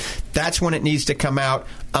with it, that's when it needs to come out,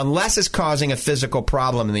 unless it's causing a physical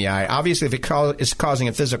problem in the eye. Obviously, if it is causing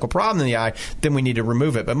a physical problem in the eye, then we need to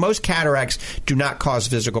remove it. But most cataracts do not cause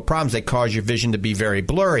physical problems. They cause your vision to be very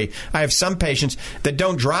blurry. I have some patients that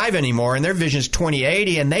don't drive anymore, and their vision is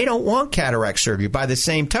 20/80, and they don't want cataract surgery. By the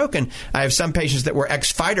same token, I have some patients that were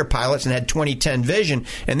ex-fighter pilots and had 20/10 vision,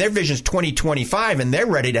 and their vision is 20/25, and they're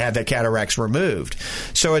ready to have their cataracts removed.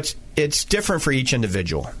 So it's different for each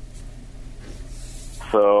individual.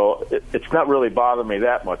 So it's not really bothering me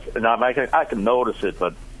that much. And I can notice it,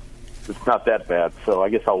 but it's not that bad. So I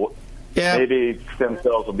guess maybe stem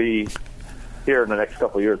cells will be here in the next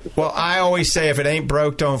couple of years. Well, I always say if it ain't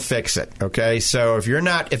broke, don't fix it. Okay, so if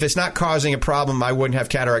it's not causing a problem, I wouldn't have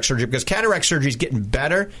cataract surgery, because cataract surgery is getting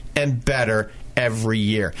better and better every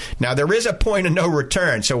year. Now, there is a point of no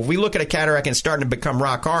return. So if we look at a cataract and it's starting to become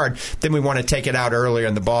rock hard, then we want to take it out earlier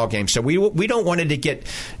in the ball game. So we don't want it to get,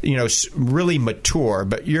 really mature.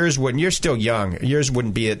 But yours wouldn't. You're still young. Yours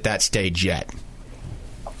wouldn't be at that stage yet.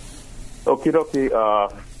 Okie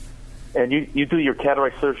dokie. And you do your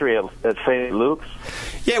cataract surgery at St. Luke's?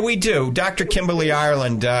 Yeah, we do. Dr. Kimberly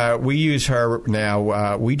Ireland, we use her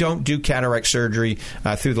now. We don't do cataract surgery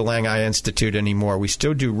through the Lang Eye Institute anymore. We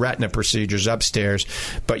still do retina procedures upstairs.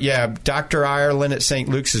 But, yeah, Dr. Ireland at St.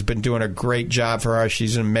 Luke's has been doing a great job for us.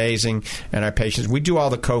 She's amazing. And our patients, we do all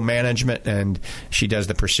the co-management, and she does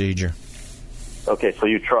the procedure. Okay, so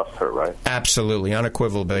you trust her, right? Absolutely,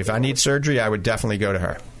 unequivocally. If I need surgery, I would definitely go to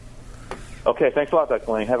her. Okay, thanks a lot,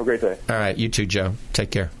 Dr. Lang. Have a great day. All right, you too, Joe. Take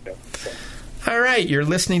care. All right, you're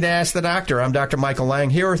listening to Ask the Doctor. I'm Dr. Michael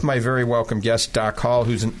Lang, here with my very welcome guest, Doc Hall,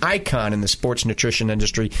 who's an icon in the sports nutrition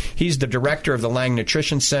industry. He's the director of the Lang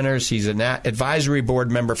Nutrition Centers. He's an advisory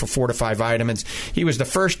board member for Fortify Vitamins. He was the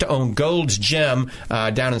first to own Gold's Gym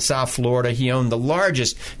down in South Florida. He owned the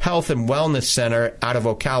largest health and wellness center out of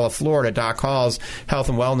Ocala, Florida, Doc Hall's Health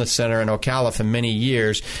and Wellness Center in Ocala for many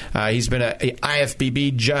years. He's been an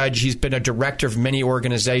IFBB judge. He's been a director of many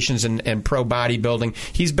organizations and pro bodybuilding.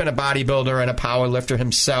 He's been a bodybuilder and a power lifter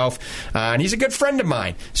himself, and he's a good friend of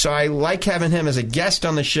mine. So I like having him as a guest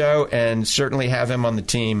on the show, and certainly have him on the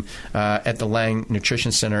team at the Lang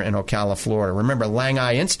Nutrition Center in Ocala, Florida. Remember, Lang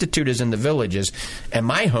Eye Institute is in the Villages, and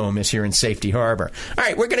my home is here in Safety Harbor. All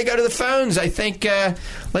right, we're going to go to the phones. I think,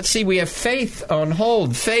 let's see, we have Faith on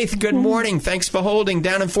hold. Faith, good morning. Thanks for holding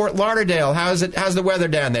down in Fort Lauderdale. How's the weather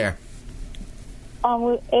down there?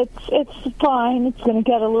 It's fine. It's going to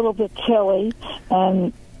get a little bit chilly,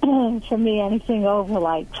 and for me, anything over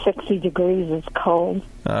like 60 degrees is cold.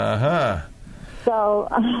 Uh-huh. So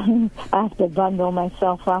I have to bundle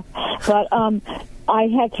myself up. But I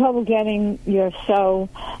had trouble getting your show,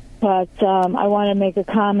 but I want to make a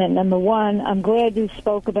comment. Number one, I'm glad you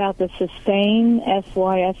spoke about the Systane,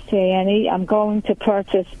 SYSTANE. I'm going to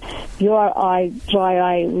purchase your dry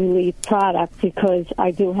eye relief product because I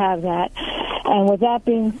do have that. And with that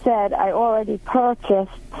being said, I already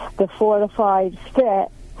purchased the Fortified Fit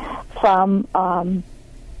from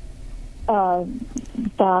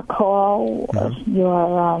Doc Hall.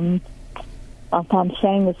 Your if I'm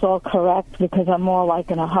saying this all correct, because I'm more like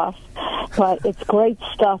in a huff, but it's great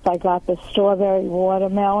stuff. I got the strawberry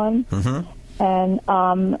watermelon and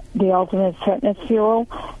the Ultimate Fitness Fuel,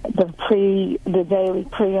 the daily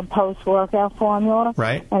pre and post workout formula,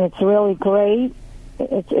 right? And it's really great.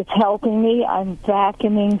 It's helping me. I'm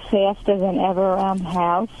vacuuming faster than ever around the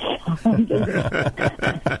house.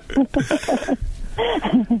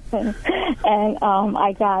 And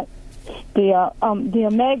I got the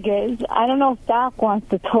Omegas. I don't know if Doc wants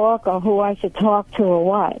to talk or who I should talk to or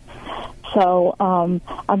what. So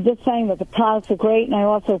I'm just saying that the products are great, and I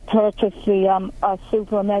also purchased the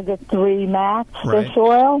Super Omega 3 Max fish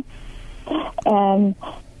oil. And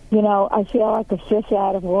I feel like a fish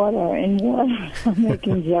out of water in water. I'm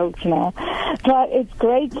making jokes now. But it's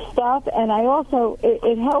great stuff, and I also,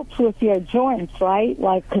 it helps with your joints, right?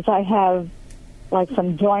 Like, because I have, like,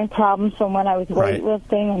 some joint problems from when I was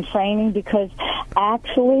weightlifting and training, because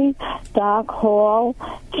actually Doc Hall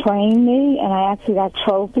trained me, and I actually got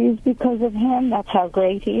trophies because of him. That's how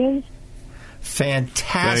great he is.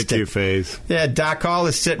 Fantastic. Thank you, Faith. Yeah, Doc Hall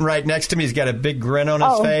is sitting right next to me. He's got a big grin on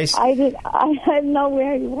his face. I didn't know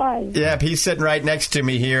where he was. Yeah, he's sitting right next to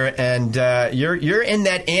me here, and you're in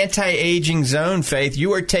that anti-aging zone, Faith.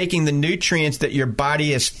 You are taking the nutrients that your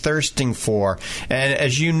body is thirsting for. And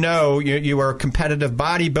as you know, you are a competitive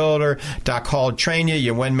bodybuilder. Doc Hall trained you.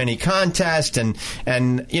 You win many contests, and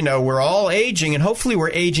we're all aging, and hopefully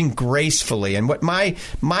we're aging gracefully. And what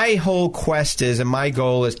my whole quest is, and my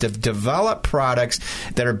goal is to develop products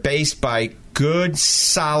that are based by good,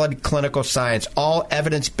 solid clinical science, all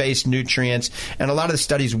evidence-based nutrients, and a lot of the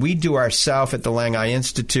studies we do ourselves at the Lang Eye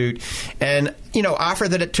Institute, and offer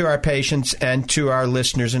that to our patients and to our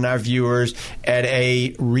listeners and our viewers at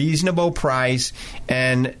a reasonable price,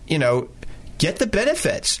 and get the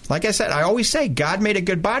benefits. Like I said, I always say God made a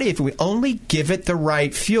good body if we only give it the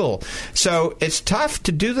right fuel. So it's tough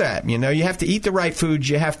to do that. You have to eat the right foods.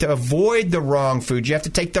 You have to avoid the wrong foods. You have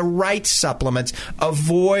to take the right supplements,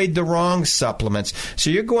 avoid the wrong supplements.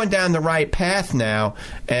 So you're going down the right path now.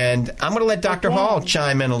 And I'm going to let Dr. Hall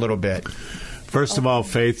chime in a little bit. First of all,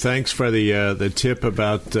 Faith, thanks for the tip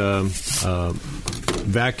about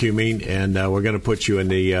vacuuming, and we're going to put you in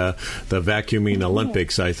the vacuuming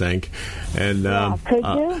Olympics, I think. And could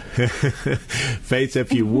you? Faith,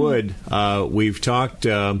 if you would, we've talked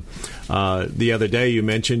the other day. You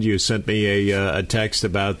mentioned you sent me a text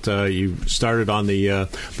about you started on the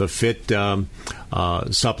Fit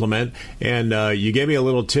supplement, and you gave me a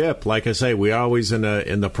little tip. Like I say, we're always in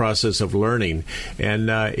the process of learning. And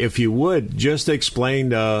if you would just explain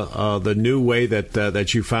the new way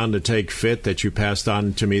that you found to take Fit that you passed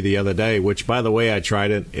on to me the other day, which, by the way, I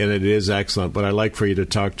tried it and it is excellent. But I'd like for you to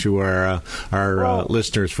talk to our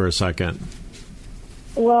listeners for a second.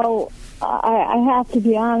 Well, I have to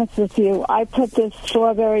be honest with you. I put this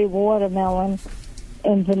strawberry watermelon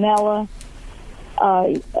in vanilla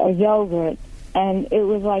yogurt, and it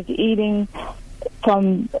was like eating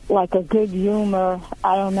from like a Good Humor.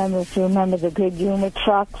 I don't remember if you remember the Good Humor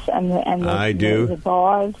trucks and the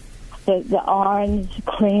bars, the orange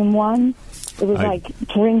cream one. It was like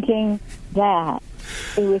drinking that.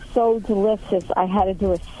 It was so delicious. I had to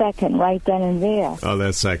do a second right then and there. Oh,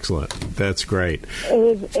 that's excellent. That's great.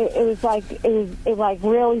 It was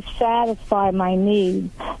really satisfied my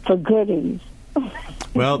need for goodies.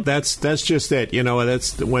 Well, that's just it.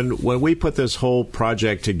 That's when we put this whole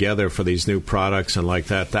project together for these new products and like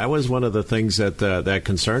that. That was one of the things that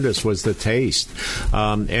concerned us was the taste.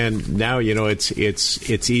 And now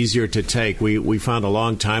it's easier to take. We found a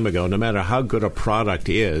long time ago, no matter how good a product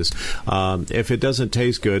is, if it doesn't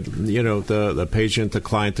taste good, the patient, the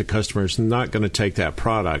client, the customer is not going to take that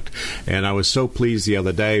product. And I was so pleased the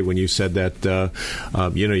other day when you said that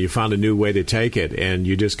you found a new way to take it, and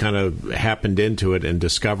you just kind of happened into it and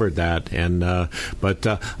discovered that. And but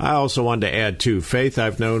I also wanted to add too, Faith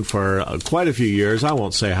I've known for quite a few years. I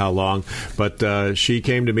won't say how long, but she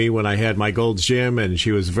came to me when I had my Gold's Gym, and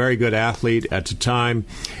she was a very good athlete at the time.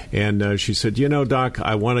 And she said, Doc,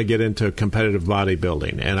 I want to get into competitive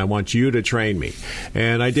bodybuilding, and I want you to train me.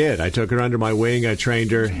 And I did. I took her under my wing. I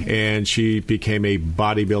trained her, and she became a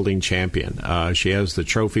bodybuilding champion. She has the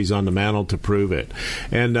trophies on the mantle to prove it.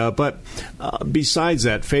 And but besides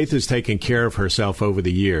that, Faith has taken care of herself over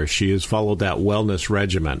the years. She has followed that wellness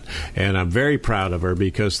regimen, and I'm very proud of her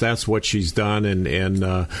because that's what she's done and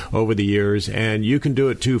over the years. And you can do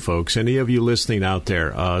it too, folks. Any of you listening out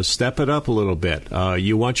there, step it up a little bit.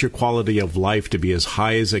 You want your quality of life to be as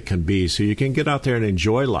high as it can be, so you can get out there and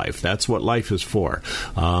enjoy life. That's what life is for.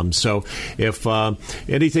 So if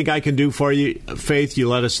anything I can do for you, Faith, you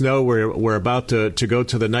let us know. We're about to go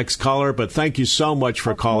to the next caller, but thank you so much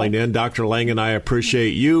for calling in. Dr. Lang and I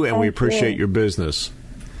appreciate you, and we appreciate your business.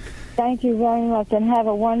 Thank you very much, and have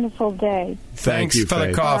a wonderful day. Thanks for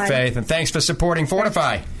the call, Faith, and thanks for supporting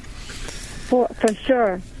Fortify. For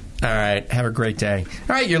sure. All right. Have a great day.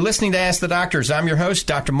 All right. You're listening to Ask the Doctors. I'm your host,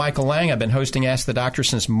 Dr. Michael Lang. I've been hosting Ask the Doctor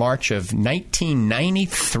since March of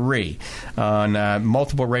 1993 on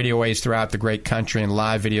multiple radio waves throughout the great country and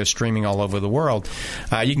live video streaming all over the world.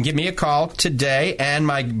 You can give me a call today and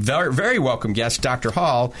my very, very welcome guest, Dr.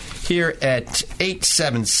 Hall, here at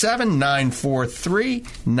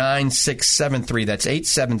 877-943-9673. That's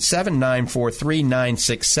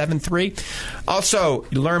 877-943-9673. Also,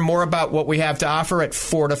 you learn more about what we have to offer at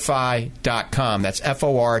Fortify.com. That's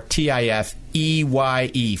FORTIFEYE,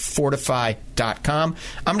 Fortify.com.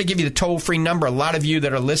 I'm going to give you the toll-free number. A lot of you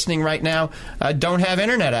that are listening right now don't have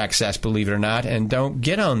Internet access, believe it or not, and don't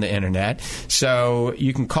get on the Internet. So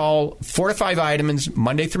you can call Fortify Vitamins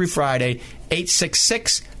Monday through Friday,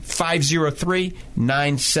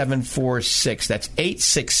 866-503-9746. That's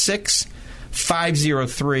 866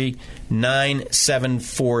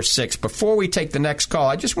 503-9746. Before we take the next call,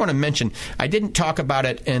 I just want to mention, I didn't talk about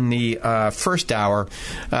it in the first hour,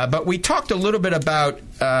 but we talked a little bit about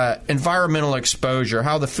environmental exposure,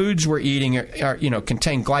 how the foods we're eating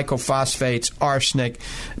contain glycophosphates, arsenic,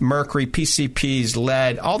 mercury, PCBs,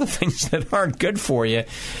 lead, all the things that aren't good for you.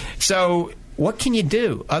 So what can you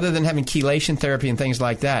do other than having chelation therapy and things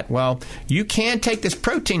like that? Well, you can take this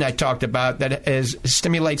protein I talked about that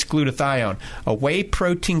stimulates glutathione, a whey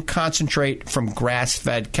protein concentrate from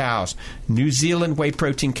grass-fed cows. New Zealand whey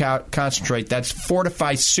protein concentrate, that's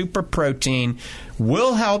Fortify Super Protein,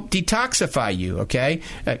 will help detoxify you, okay?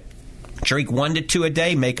 Drink 1 to 2 a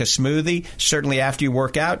day, make a smoothie. Certainly after you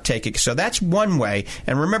work out, take it. So that's one way.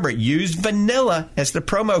 And remember, use vanilla as the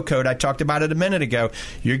promo code. I talked about it a minute ago.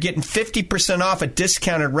 You're getting 50% off a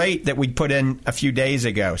discounted rate that we put in a few days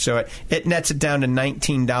ago. So it nets it down to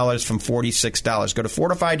 $19 from $46. Go to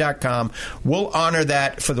Fortify.com. We'll honor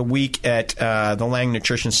that for the week at the Lang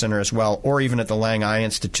Nutrition Center as well, or even at the Lang Eye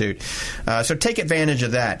Institute. So take advantage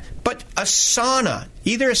of that. But a sauna,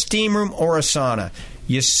 either a steam room or a sauna,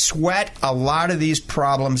 you sweat a lot of these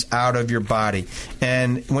problems out of your body.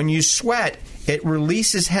 And when you sweat, it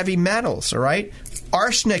releases heavy metals, all right?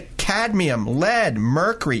 Arsenic, cadmium, lead,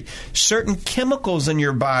 mercury, certain chemicals in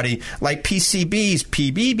your body like PCBs,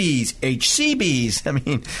 PBBs, HCBs, I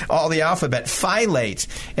mean, all the alphabet, phthalates.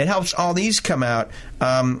 It helps all these come out.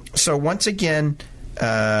 So once again,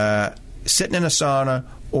 sitting in a sauna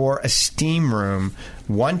or a steam room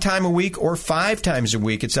 1 time a week or 5 times a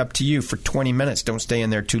week. It's up to you for 20 minutes. Don't stay in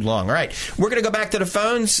there too long. All right, we're going to go back to the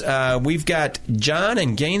phones. We've got John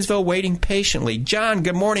in Gainesville waiting patiently. John,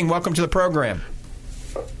 good morning. Welcome to the program.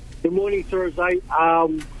 Good morning, sirs.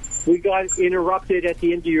 We got interrupted at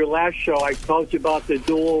the end of your last show. I told you about the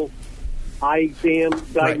dual eye exam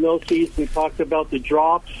diagnoses. Right. We talked about the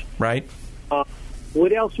drops. Right.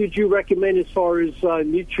 What else would you recommend as far as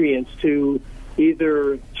nutrients to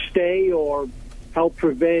either stay or help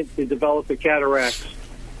prevent the development of cataracts?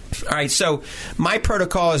 All right, so my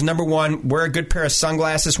protocol is, number 1, wear a good pair of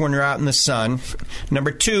sunglasses when you're out in the sun.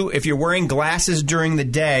 Number 2, if you're wearing glasses during the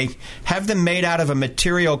day, have them made out of a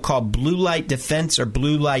material called blue light defense or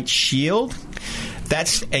blue light shield.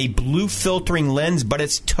 That's a blue filtering lens, but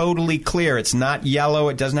it's totally clear. It's not yellow.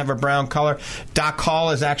 It doesn't have a brown color. Doc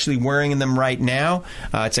Hall is actually wearing them right now.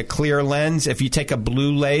 It's a clear lens. If you take a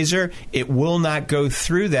blue laser, it will not go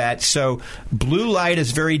through that. So blue light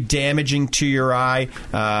is very damaging to your eye.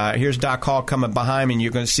 Here's Doc Hall coming behind me, and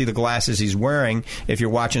you're going to see the glasses he's wearing if you're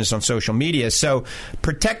watching this on social media. So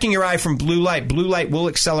protecting your eye from blue light will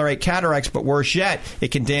accelerate cataracts, but worse yet,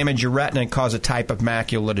 it can damage your retina and cause a type of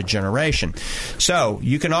macular degeneration. So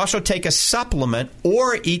you can also take a supplement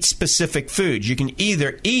or eat specific foods. You can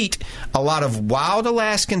either eat a lot of wild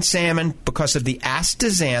Alaskan salmon because of the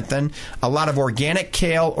astaxanthin, a lot of organic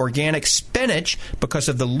kale, organic spinach because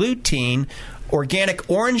of the lutein, organic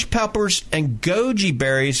orange peppers, and goji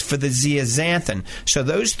berries for the zeaxanthin. So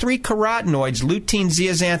those 3 carotenoids, lutein,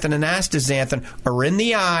 zeaxanthin, and astaxanthin, are in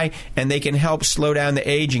the eye, and they can help slow down the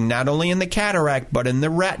aging, not only in the cataract, but in the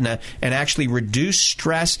retina, and actually reduce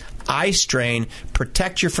stress, eye strain,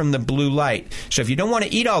 protect you from the blue light. So if you don't want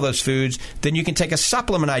to eat all those foods, then you can take a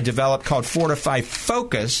supplement I developed called Fortify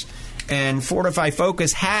Focus. And Fortify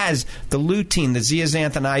Focus has the lutein, the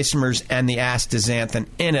zeaxanthin isomers, and the astaxanthin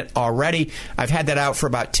in it already. I've had that out for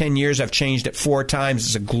about 10 years. I've changed it 4 times.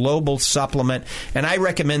 It's a global supplement. And I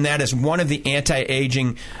recommend that as one of the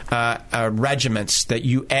anti-aging regimens that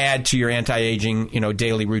you add to your anti-aging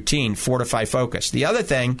daily routine, Fortify Focus. The other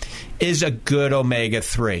thing is a good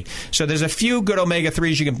omega-3. So there's a few good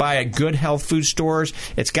omega-3s you can buy at good health food stores.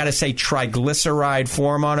 It's got to say triglyceride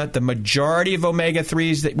form on it. The majority of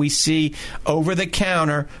omega-3s that we see over the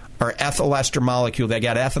counter are ethyl ester molecule. They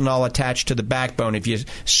got ethanol attached to the backbone. If you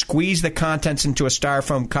squeeze the contents into a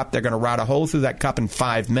styrofoam cup, they're going to rot a hole through that cup in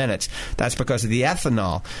 5 minutes. That's because of the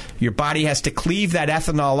ethanol. Your body has to cleave that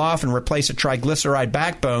ethanol off and replace a triglyceride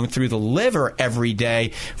backbone through the liver every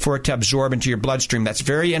day for it to absorb into your bloodstream. That's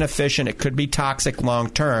very inefficient. It could be toxic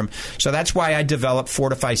long term. So that's why I developed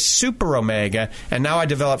Fortify Super Omega, and now I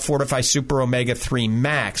developed Fortify Super Omega 3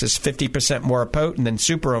 Max. It's 50% more potent than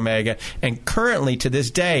Super Omega, and currently to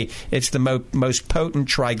this day, it's the most potent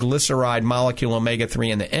triglyceride molecule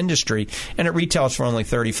omega-3 in the industry, and it retails for only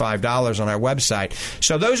 $35 on our website.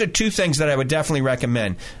 So those are 2 things that I would definitely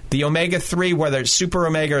recommend. The omega-3, whether it's Super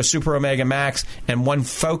Omega or Super Omega Max, and 1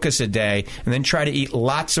 Focus a day, and then try to eat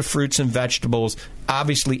lots of fruits and vegetables.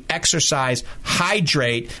 Obviously, exercise,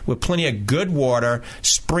 hydrate with plenty of good water,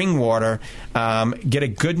 spring water, get a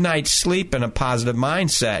good night's sleep and a positive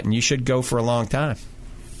mindset, and you should go for a long time.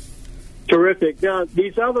 Terrific. Now,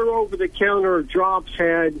 these other over-the-counter drops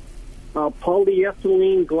had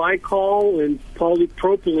polyethylene glycol and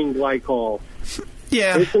polypropylene glycol.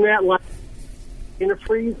 Yeah. Isn't that like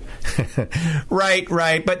antifreeze?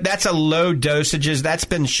 Right. But that's a low dosages. That's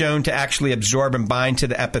been shown to actually absorb and bind to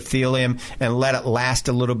the epithelium and let it last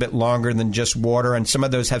a little bit longer than just water. And some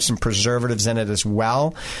of those have some preservatives in it as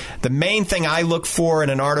well. The main thing I look for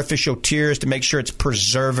in an artificial tear is to make sure it's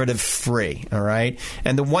preservative-free, all right?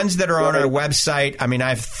 And the ones that are on our website, I mean, I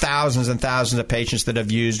have thousands and thousands of patients that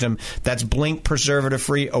have used them. That's Blink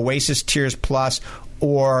Preservative-Free, Oasis Tears Plus,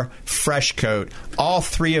 or Fresh Coat. All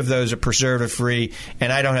three of those are preservative-free,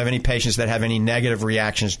 and I don't have any patients that have any negative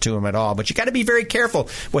reactions to them at all. But you got to be very careful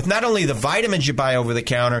with not only the vitamins you buy over the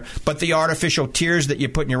counter, but the artificial tears that you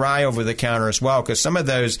put in your eye over the counter as well, because some of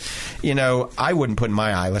those, I wouldn't put in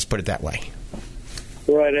my eye. Let's put it that way.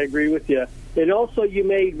 Right, I agree with you. And also, you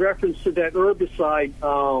made reference to that herbicide,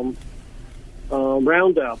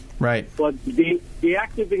 Roundup. Right. But the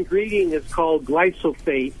active ingredient is called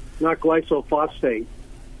glyphosate, not glyphosate.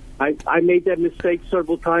 I made that mistake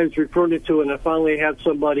several times referring to it, and I finally had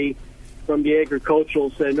somebody from the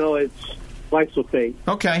agricultural say, no, it's glyphosate.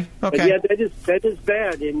 Okay. But yeah, that is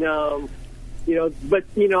bad. And, I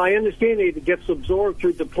understand it gets absorbed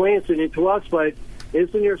through the plants and into us, but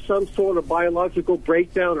isn't there some sort of biological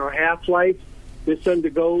breakdown or half-life this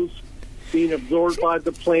undergoes being absorbed by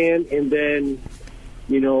the plant, and then,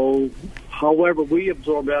 however we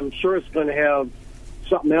absorb it, I'm sure it's going to have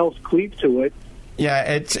something else cleave to it. Yeah,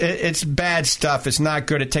 it's bad stuff. It's not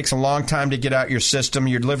good. It takes a long time to get out your system.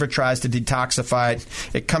 Your liver tries to detoxify it.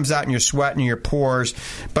 It comes out in your sweat and your pores.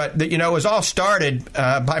 But, it was all started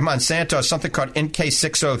by Monsanto, something called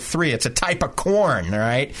NK603. It's a type of corn, all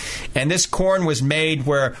right? And this corn was made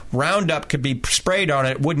where Roundup could be sprayed on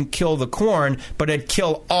it. It wouldn't kill the corn, but it'd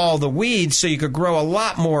kill all the weeds, so you could grow a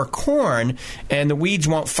lot more corn, and the weeds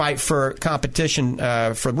won't fight for competition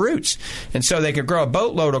for roots. And so they could grow a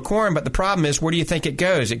boatload of corn, but the problem is, where do you think it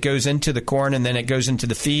goes? It goes into the corn, and then it goes into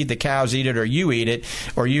the feed. The cows eat it, or you eat it,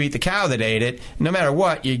 or you eat the cow that ate it. No matter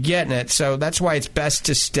what, you're getting it. So that's why it's best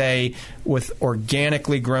to stay with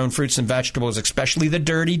organically grown fruits and vegetables, especially the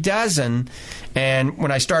Dirty Dozen. And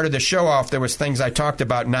when I started the show off, there was things I talked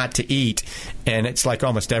about not to eat, and it's like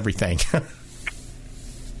almost everything.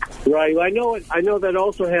 Right. I know that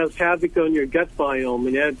also has havoc on your gut biome,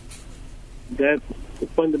 and that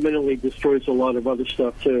fundamentally destroys a lot of other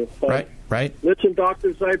stuff too. But Right. Listen,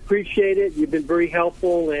 doctors, I appreciate it. You've been very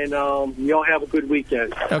helpful, and y'all have a good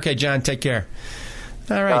weekend. Okay, John, take care.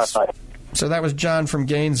 All right. So that was John from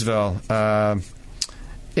Gainesville. We got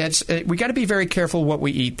to be very careful what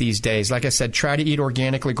we eat these days. Like I said, try to eat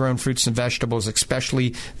organically grown fruits and vegetables,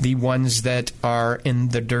 especially the ones that are in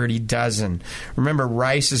the Dirty Dozen. Remember,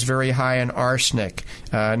 rice is very high in arsenic,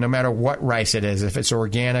 no matter what rice it is, if it's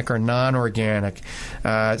organic or non-organic.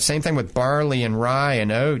 Same thing with barley and rye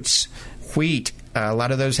and oats, wheat. A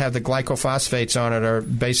lot of those have the glycophosphates on it, or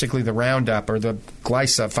basically the Roundup, or the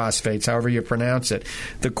glyphosate, however you pronounce it.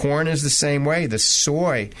 The corn is the same way. The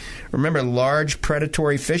soy. Remember, large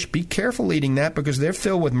predatory fish, be careful eating that, because they're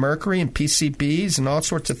filled with mercury and PCBs and all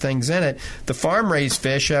sorts of things in it. The farm-raised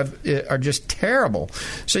fish are just terrible.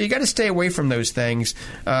 So you got to stay away from those things.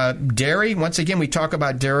 Dairy, once again, we talk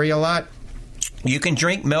about dairy a lot. You can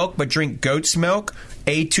drink milk, but drink goat's milk,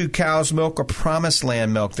 A2 cow's milk, or Promised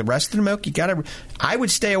Land milk. The rest of the milk, I would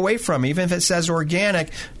stay away from, even if it says organic,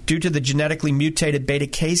 due to the genetically mutated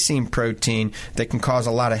beta-casein protein that can cause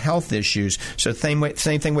a lot of health issues. So same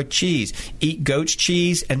thing with cheese. Eat goat's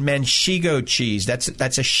cheese and Manchego cheese.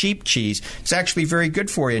 That's a sheep cheese. It's actually very good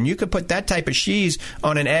for you. And you could put that type of cheese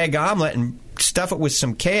on an egg omelet and stuff it with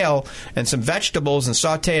some kale and some vegetables and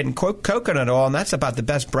saute it in coconut oil, and that's about the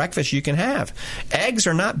best breakfast you can have. Eggs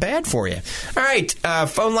are not bad for you. All right,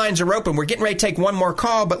 phone lines are open. We're getting ready to take one more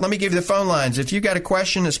call, but let me give you the phone lines. If you got a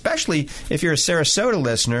question, especially if you're a Sarasota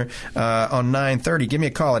listener on 930, give me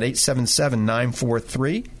a call at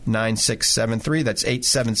 877-943-9673. That's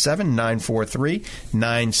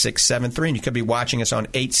 877-943-9673. And you could be watching us on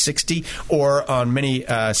 860 or on many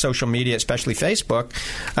social media, especially Facebook.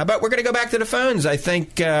 But we're going to go back to the phones. I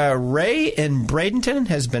think Ray in Bradenton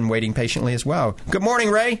has been waiting patiently as well. Good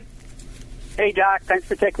morning, Ray. Hey, Doc. Thanks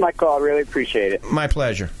for taking my call. Really appreciate it. My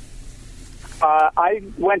pleasure. I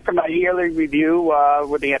went for my yearly review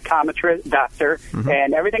with the optometrist doctor,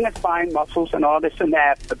 and everything is fine, muscles and all this and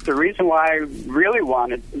that. But the reason why I really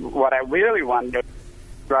wanted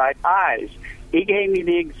dry eyes. He gave me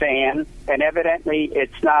the exam, and evidently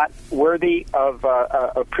it's not worthy of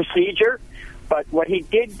a procedure. But what he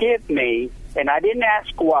did give me and I didn't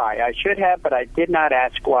ask why. I should have, but I did not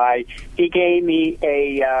ask why. He gave me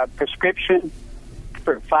a prescription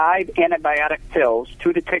for 5 antibiotic pills,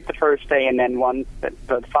 2 to take the first day and then 1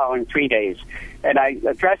 the following 3 days. And I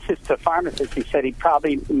addressed this to the pharmacist. He said he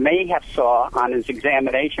probably may have saw on his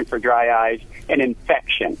examination for dry eyes an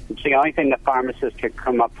infection. It's the only thing the pharmacist could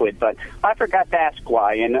come up with. But I forgot to ask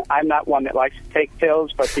why, and I'm not one that likes to take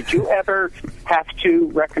pills, but did you ever have to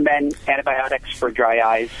recommend antibiotics for dry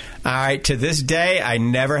eyes? All right, to this day, I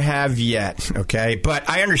never have yet, okay? But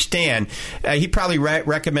I understand. He probably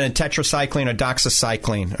recommended tetracycline or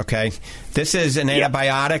doxycycline, okay? This is an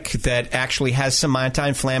antibiotic that actually has some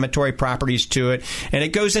anti-inflammatory properties to it, and it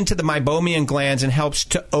goes into the meibomian glands and helps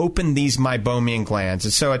to open these meibomian glands.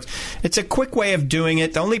 And so it's a quick way of doing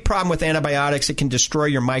it. The only problem with antibiotics, it can destroy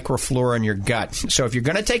your microflora in your gut. So if you're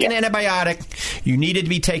going to take an antibiotic, you need to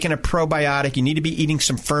be taking a probiotic. You need to be eating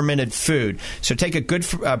some fermented food. So take a good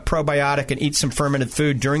probiotic and eat some fermented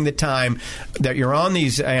food during the time that you're on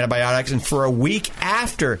these antibiotics and for a week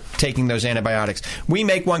after taking those antibiotics. We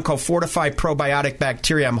make one called Fortify Probiotic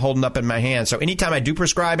Bacteria I'm holding up in my hand. So anytime I do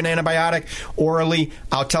prescribe an antibiotic orally,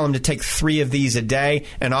 I'll tell them to take 3 of these a day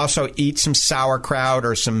and also eat some sauerkraut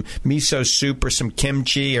or some miso soup or some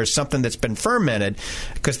kimchi or something that's been fermented,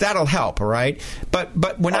 because that'll help, all right?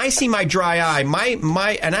 But when I see my dry eye,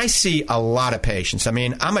 and I see a lot of patients. I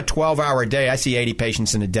mean, I'm a 12-hour day. I see 80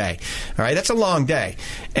 patients in a day. All right, that's a long day.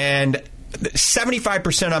 And 75%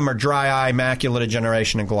 of them are dry eye, macular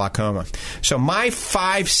degeneration, and glaucoma. So my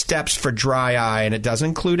 5 steps for dry eye, and it does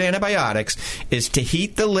include antibiotics, is to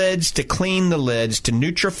heat the lids, to clean the lids, to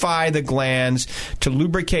nutrify the glands, to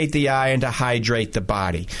lubricate the eye, and to hydrate the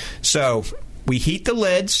body. So we heat the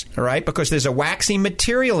lids, all right, because there's a waxy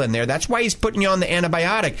material in there. That's why he's putting you on the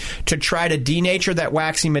antibiotic, to try to denature that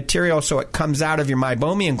waxy material so it comes out of your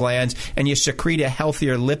meibomian glands and you secrete a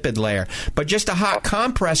healthier lipid layer. But just a hot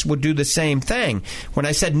compress would do the same thing. When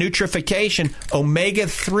I said nutrification,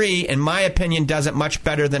 omega-3, in my opinion, does it much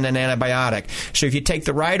better than an antibiotic. So if you take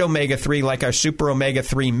the right omega-3, like our Super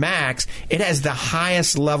Omega-3 Max, it has the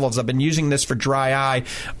highest levels. I've been using this for dry eye,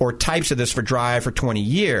 or types of this for dry eye, for 20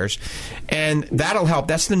 years. And that'll help.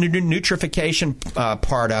 That's the nutrification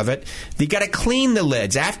part of it. You got to clean the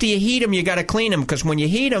lids. After you heat them, you got to clean them, because when you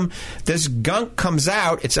heat them, this gunk comes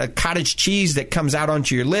out. It's a cottage cheese that comes out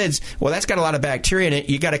onto your lids. Well, that's got a lot of bacteria in it.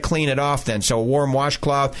 You got to clean it off then. So a warm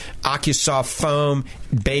washcloth, OcuSoft foam,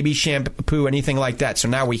 baby shampoo, anything like that. So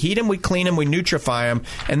now we heat them, we clean them, we nutrify them,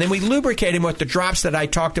 and then we lubricate them with the drops that I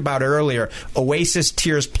talked about earlier. Oasis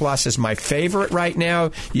Tears Plus is my favorite right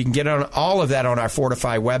now. You can get on all of that on our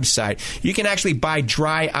Fortify website. You can actually buy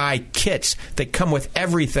dry eye kits that come with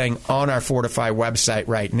everything on our Fortify website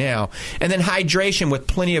right now. And then hydration with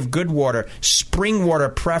plenty of good water, spring water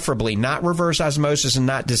preferably, not reverse osmosis and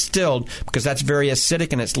not distilled, because that's very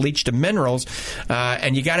acidic and it's leached to minerals.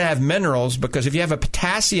 And you got to have minerals, because if you have a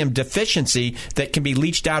potassium deficiency that can be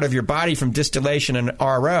leached out of your body from distillation and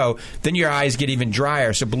RO, then your eyes get even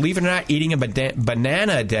drier. So believe it or not, eating a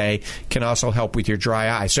banana a day can also help with your dry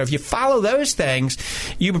eye. So if you follow those things,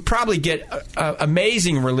 you would probably get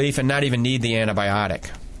amazing relief and not even need the antibiotic.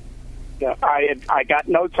 Yeah, I got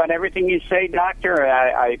notes on everything you say, Doctor.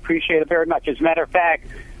 I appreciate it very much. As a matter of fact,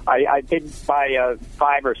 I did buy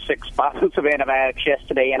 5 or 6 bottles of antibiotics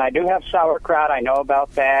yesterday, and I do have sauerkraut. I know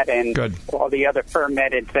about that, and all the other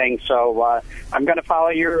fermented things. So I'm going to follow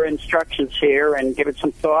your instructions here and give it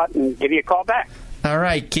some thought and give you a call back. All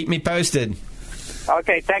right. Keep me posted.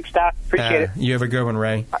 Okay. Thanks, Doc. Appreciate it. You have a good one,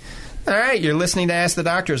 Ray. All right. You're listening to Ask the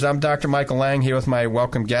Doctors. I'm Dr. Michael Lang here with my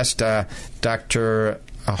welcome guest, Dr.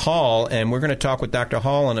 Hall, and we're going to talk with Dr.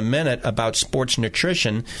 Hall in a minute about sports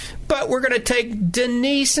nutrition, but we're going to take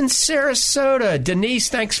Denise in Sarasota. Denise,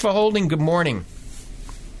 thanks for holding. Good morning.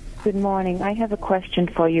 Good morning. I have a question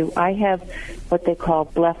for you. I have what they call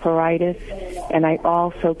blepharitis, and I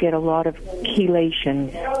also get a lot of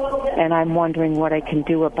chelation, and I'm wondering what I can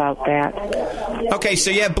do about that. Okay,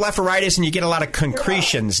 so you have blepharitis and you get a lot of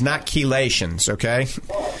concretions, not chelations, okay?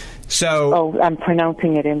 So, I'm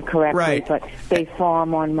pronouncing it incorrectly, right. But they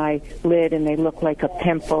form on my lid and they look like a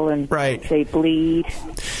pimple and they bleed.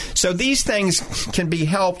 So these things can be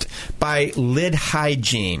helped by lid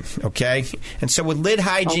hygiene, okay? And so with lid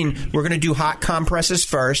hygiene, we're going to do hot compresses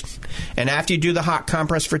first. And after you do the hot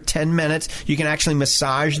compress for 10 minutes, you can actually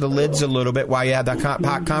massage the lids a little bit while you have the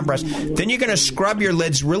hot compress. Then you're going to scrub your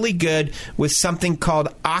lids really good with something called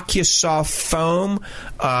OcuSoft foam,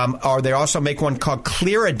 or they also make one called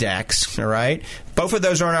Clearadex, all right? Both of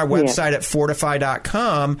those are on our website at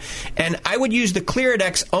fortify.com. And I would use the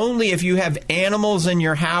Clearadex only if you have animals in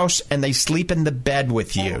your house and they sleep in the bed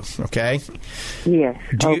with you, okay? Yes,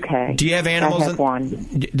 Do you have animals? I have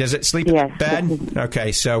one. Does it sleep in the bed?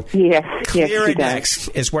 Okay, so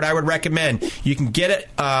Clearadex is what I would recommend. You can get it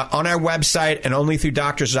on our website and only through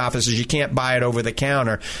doctor's offices. You can't buy it over the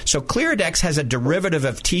counter. So Clearadex has a derivative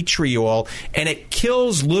of tea tree oil, and it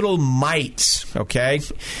kills little mites, okay?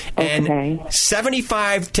 And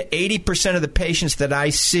 75 to 80% of the patients that I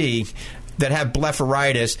see that have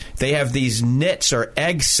blepharitis, they have these nits or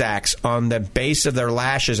egg sacs on the base of their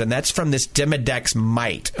lashes, and that's from this Demodex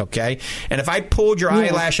mite, okay? And if I pulled your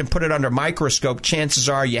eyelash and put it under a microscope, chances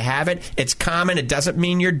are you have it. It's common. It doesn't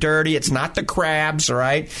mean you're dirty. It's not the crabs, all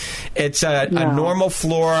right? It's a normal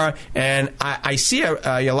flora, and I see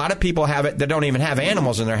a lot of people have it that don't even have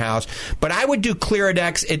animals in their house. But I would do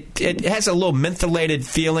Clearadex. It has a little mentholated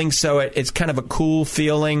feeling, so it's kind of a cool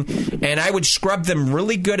feeling. And I would scrub them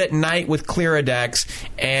really good at night with Clearadex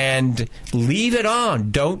and leave it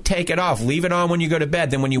on. Don't take it off. Leave it on when you go to bed.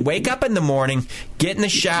 Then when you wake up in the morning, get in the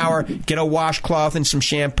shower, get a washcloth and some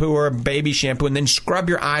shampoo or baby shampoo, and then scrub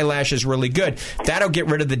your eyelashes really good. That'll get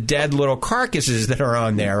rid of the dead little carcasses that are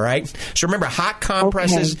on there, right? So remember, hot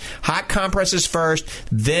compresses first,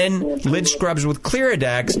 then lid scrubs with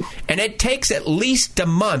Clearadex, and it takes at least a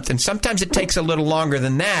month, and sometimes it takes a little longer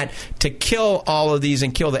than that to kill all of these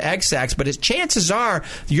and kill the egg sacs, but chances are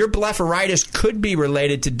your blepharitis could be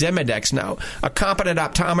related to Demodex. Now, a competent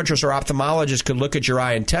optometrist or ophthalmologist could look at your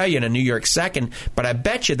eye and tell you in a New York second, but I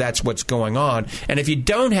bet you that's what's going on. And if you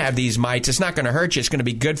don't have these mites, it's not going to hurt you. It's going to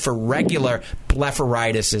be good for regular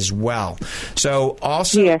blepharitis as well. So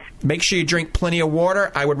also, make sure you drink plenty of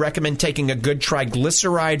water. I would recommend taking a good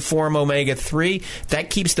triglyceride form omega-3. That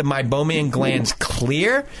keeps the meibomian glands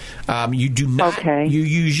clear. You do not. You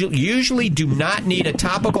usually do not need a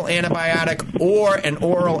topical antibiotic or an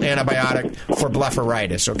oral antibiotic for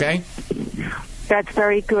blepharitis, okay? That's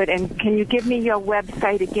very good. And can you give me your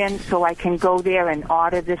website again so I can go there and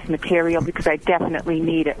order this material, because I definitely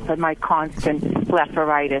need it for my constant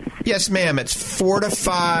blepharitis? Yes, ma'am. It's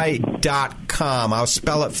fortify.com. I'll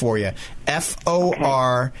spell it for you.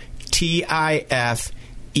 FORTIFEYE.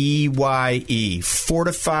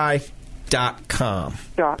 Fortify.com. .com.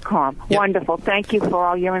 Yep. Wonderful. Thank you for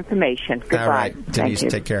all your information. Goodbye. All right, Denise,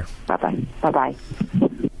 take care. Bye-bye. Bye-bye.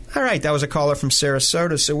 All right, that was a caller from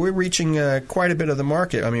Sarasota. So we're reaching quite a bit of the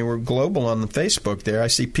market. I mean, we're global on the Facebook there. I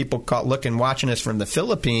see people watching us from the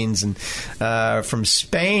Philippines and from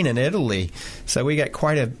Spain and Italy. So we got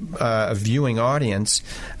quite a viewing audience.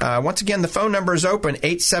 Once again, the phone number is open,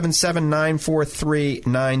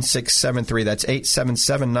 877-943-9673. That's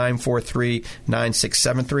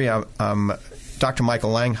 877-943-9673. I'm Dr. Michael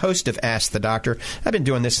Lang, host of Ask the Doctor. I've been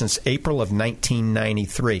doing this since April of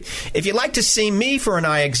 1993. If you'd like to see me for an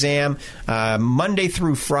eye exam, Monday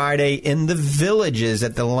through Friday in the Villages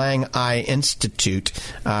at the Lang Eye Institute,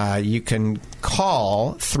 you can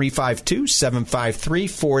call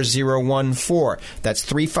 352-753-4014. That's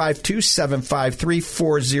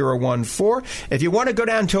 352-753-4014. If you want to go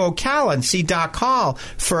down to Ocala and see Doc Hall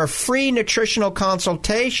for a free nutritional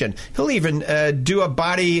consultation, he'll even do a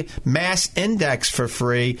body mass index for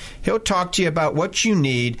free. He'll talk to you about what you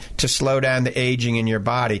need to slow down the aging in your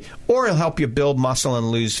body, or he'll help you build muscle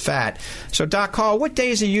and lose fat. So, Doc Hall, what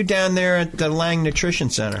days are you down there at the Lang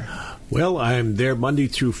Nutrition Center? Well, I'm there Monday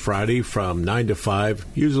through Friday from 9 to 5,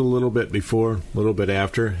 usually a little bit before, a little bit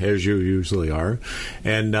after, as you usually are.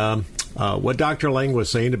 And what Dr. Lang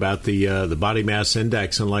was saying about the body mass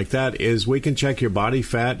index and like that is we can check your body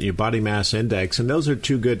fat and your body mass index, and those are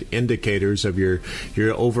two good indicators of your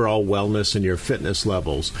overall wellness and your fitness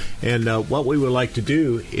levels. And what we would like to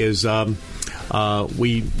do is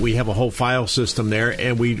we have a whole file system there,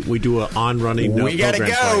 and we do an on-running We got to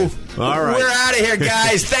go. All right. We're out of here,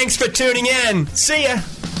 guys. Thanks for tuning in. See ya.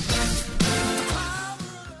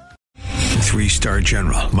 3-star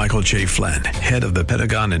General Michael J. Flynn, head of the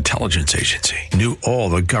Pentagon Intelligence Agency, knew all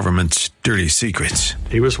the government's dirty secrets.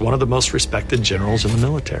 He was one of the most respected generals in the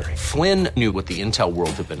military. Flynn knew what the intel world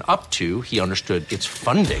had been up to. He understood its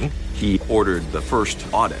funding. He ordered the first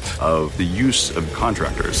audit of the use of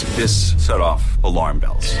contractors. This set off alarm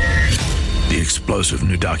bells. The explosive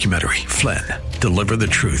new documentary, Flynn, Deliver the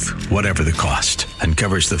Truth, Whatever the Cost,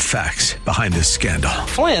 uncovers the facts behind this scandal.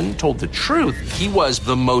 Flynn told the truth. He was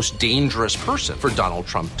the most dangerous person for Donald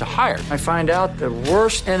Trump to hire. I find out the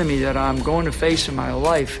worst enemy that I'm going to face in my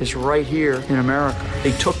life is right here in America.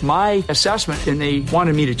 They took my assessment and they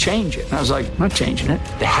wanted me to change it. And I was like, I'm not changing it.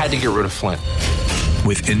 They had to get rid of Flynn.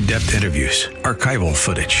 With in-depth interviews, archival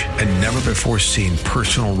footage, and never-before-seen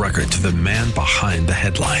personal records of the man behind the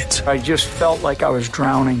headlines. I just felt like I was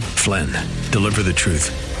drowning. Flynn, deliver the truth,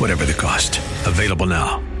 whatever the cost. Available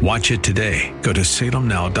now. Watch it today. Go to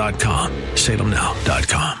salemnow.com.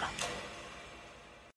 salemnow.com.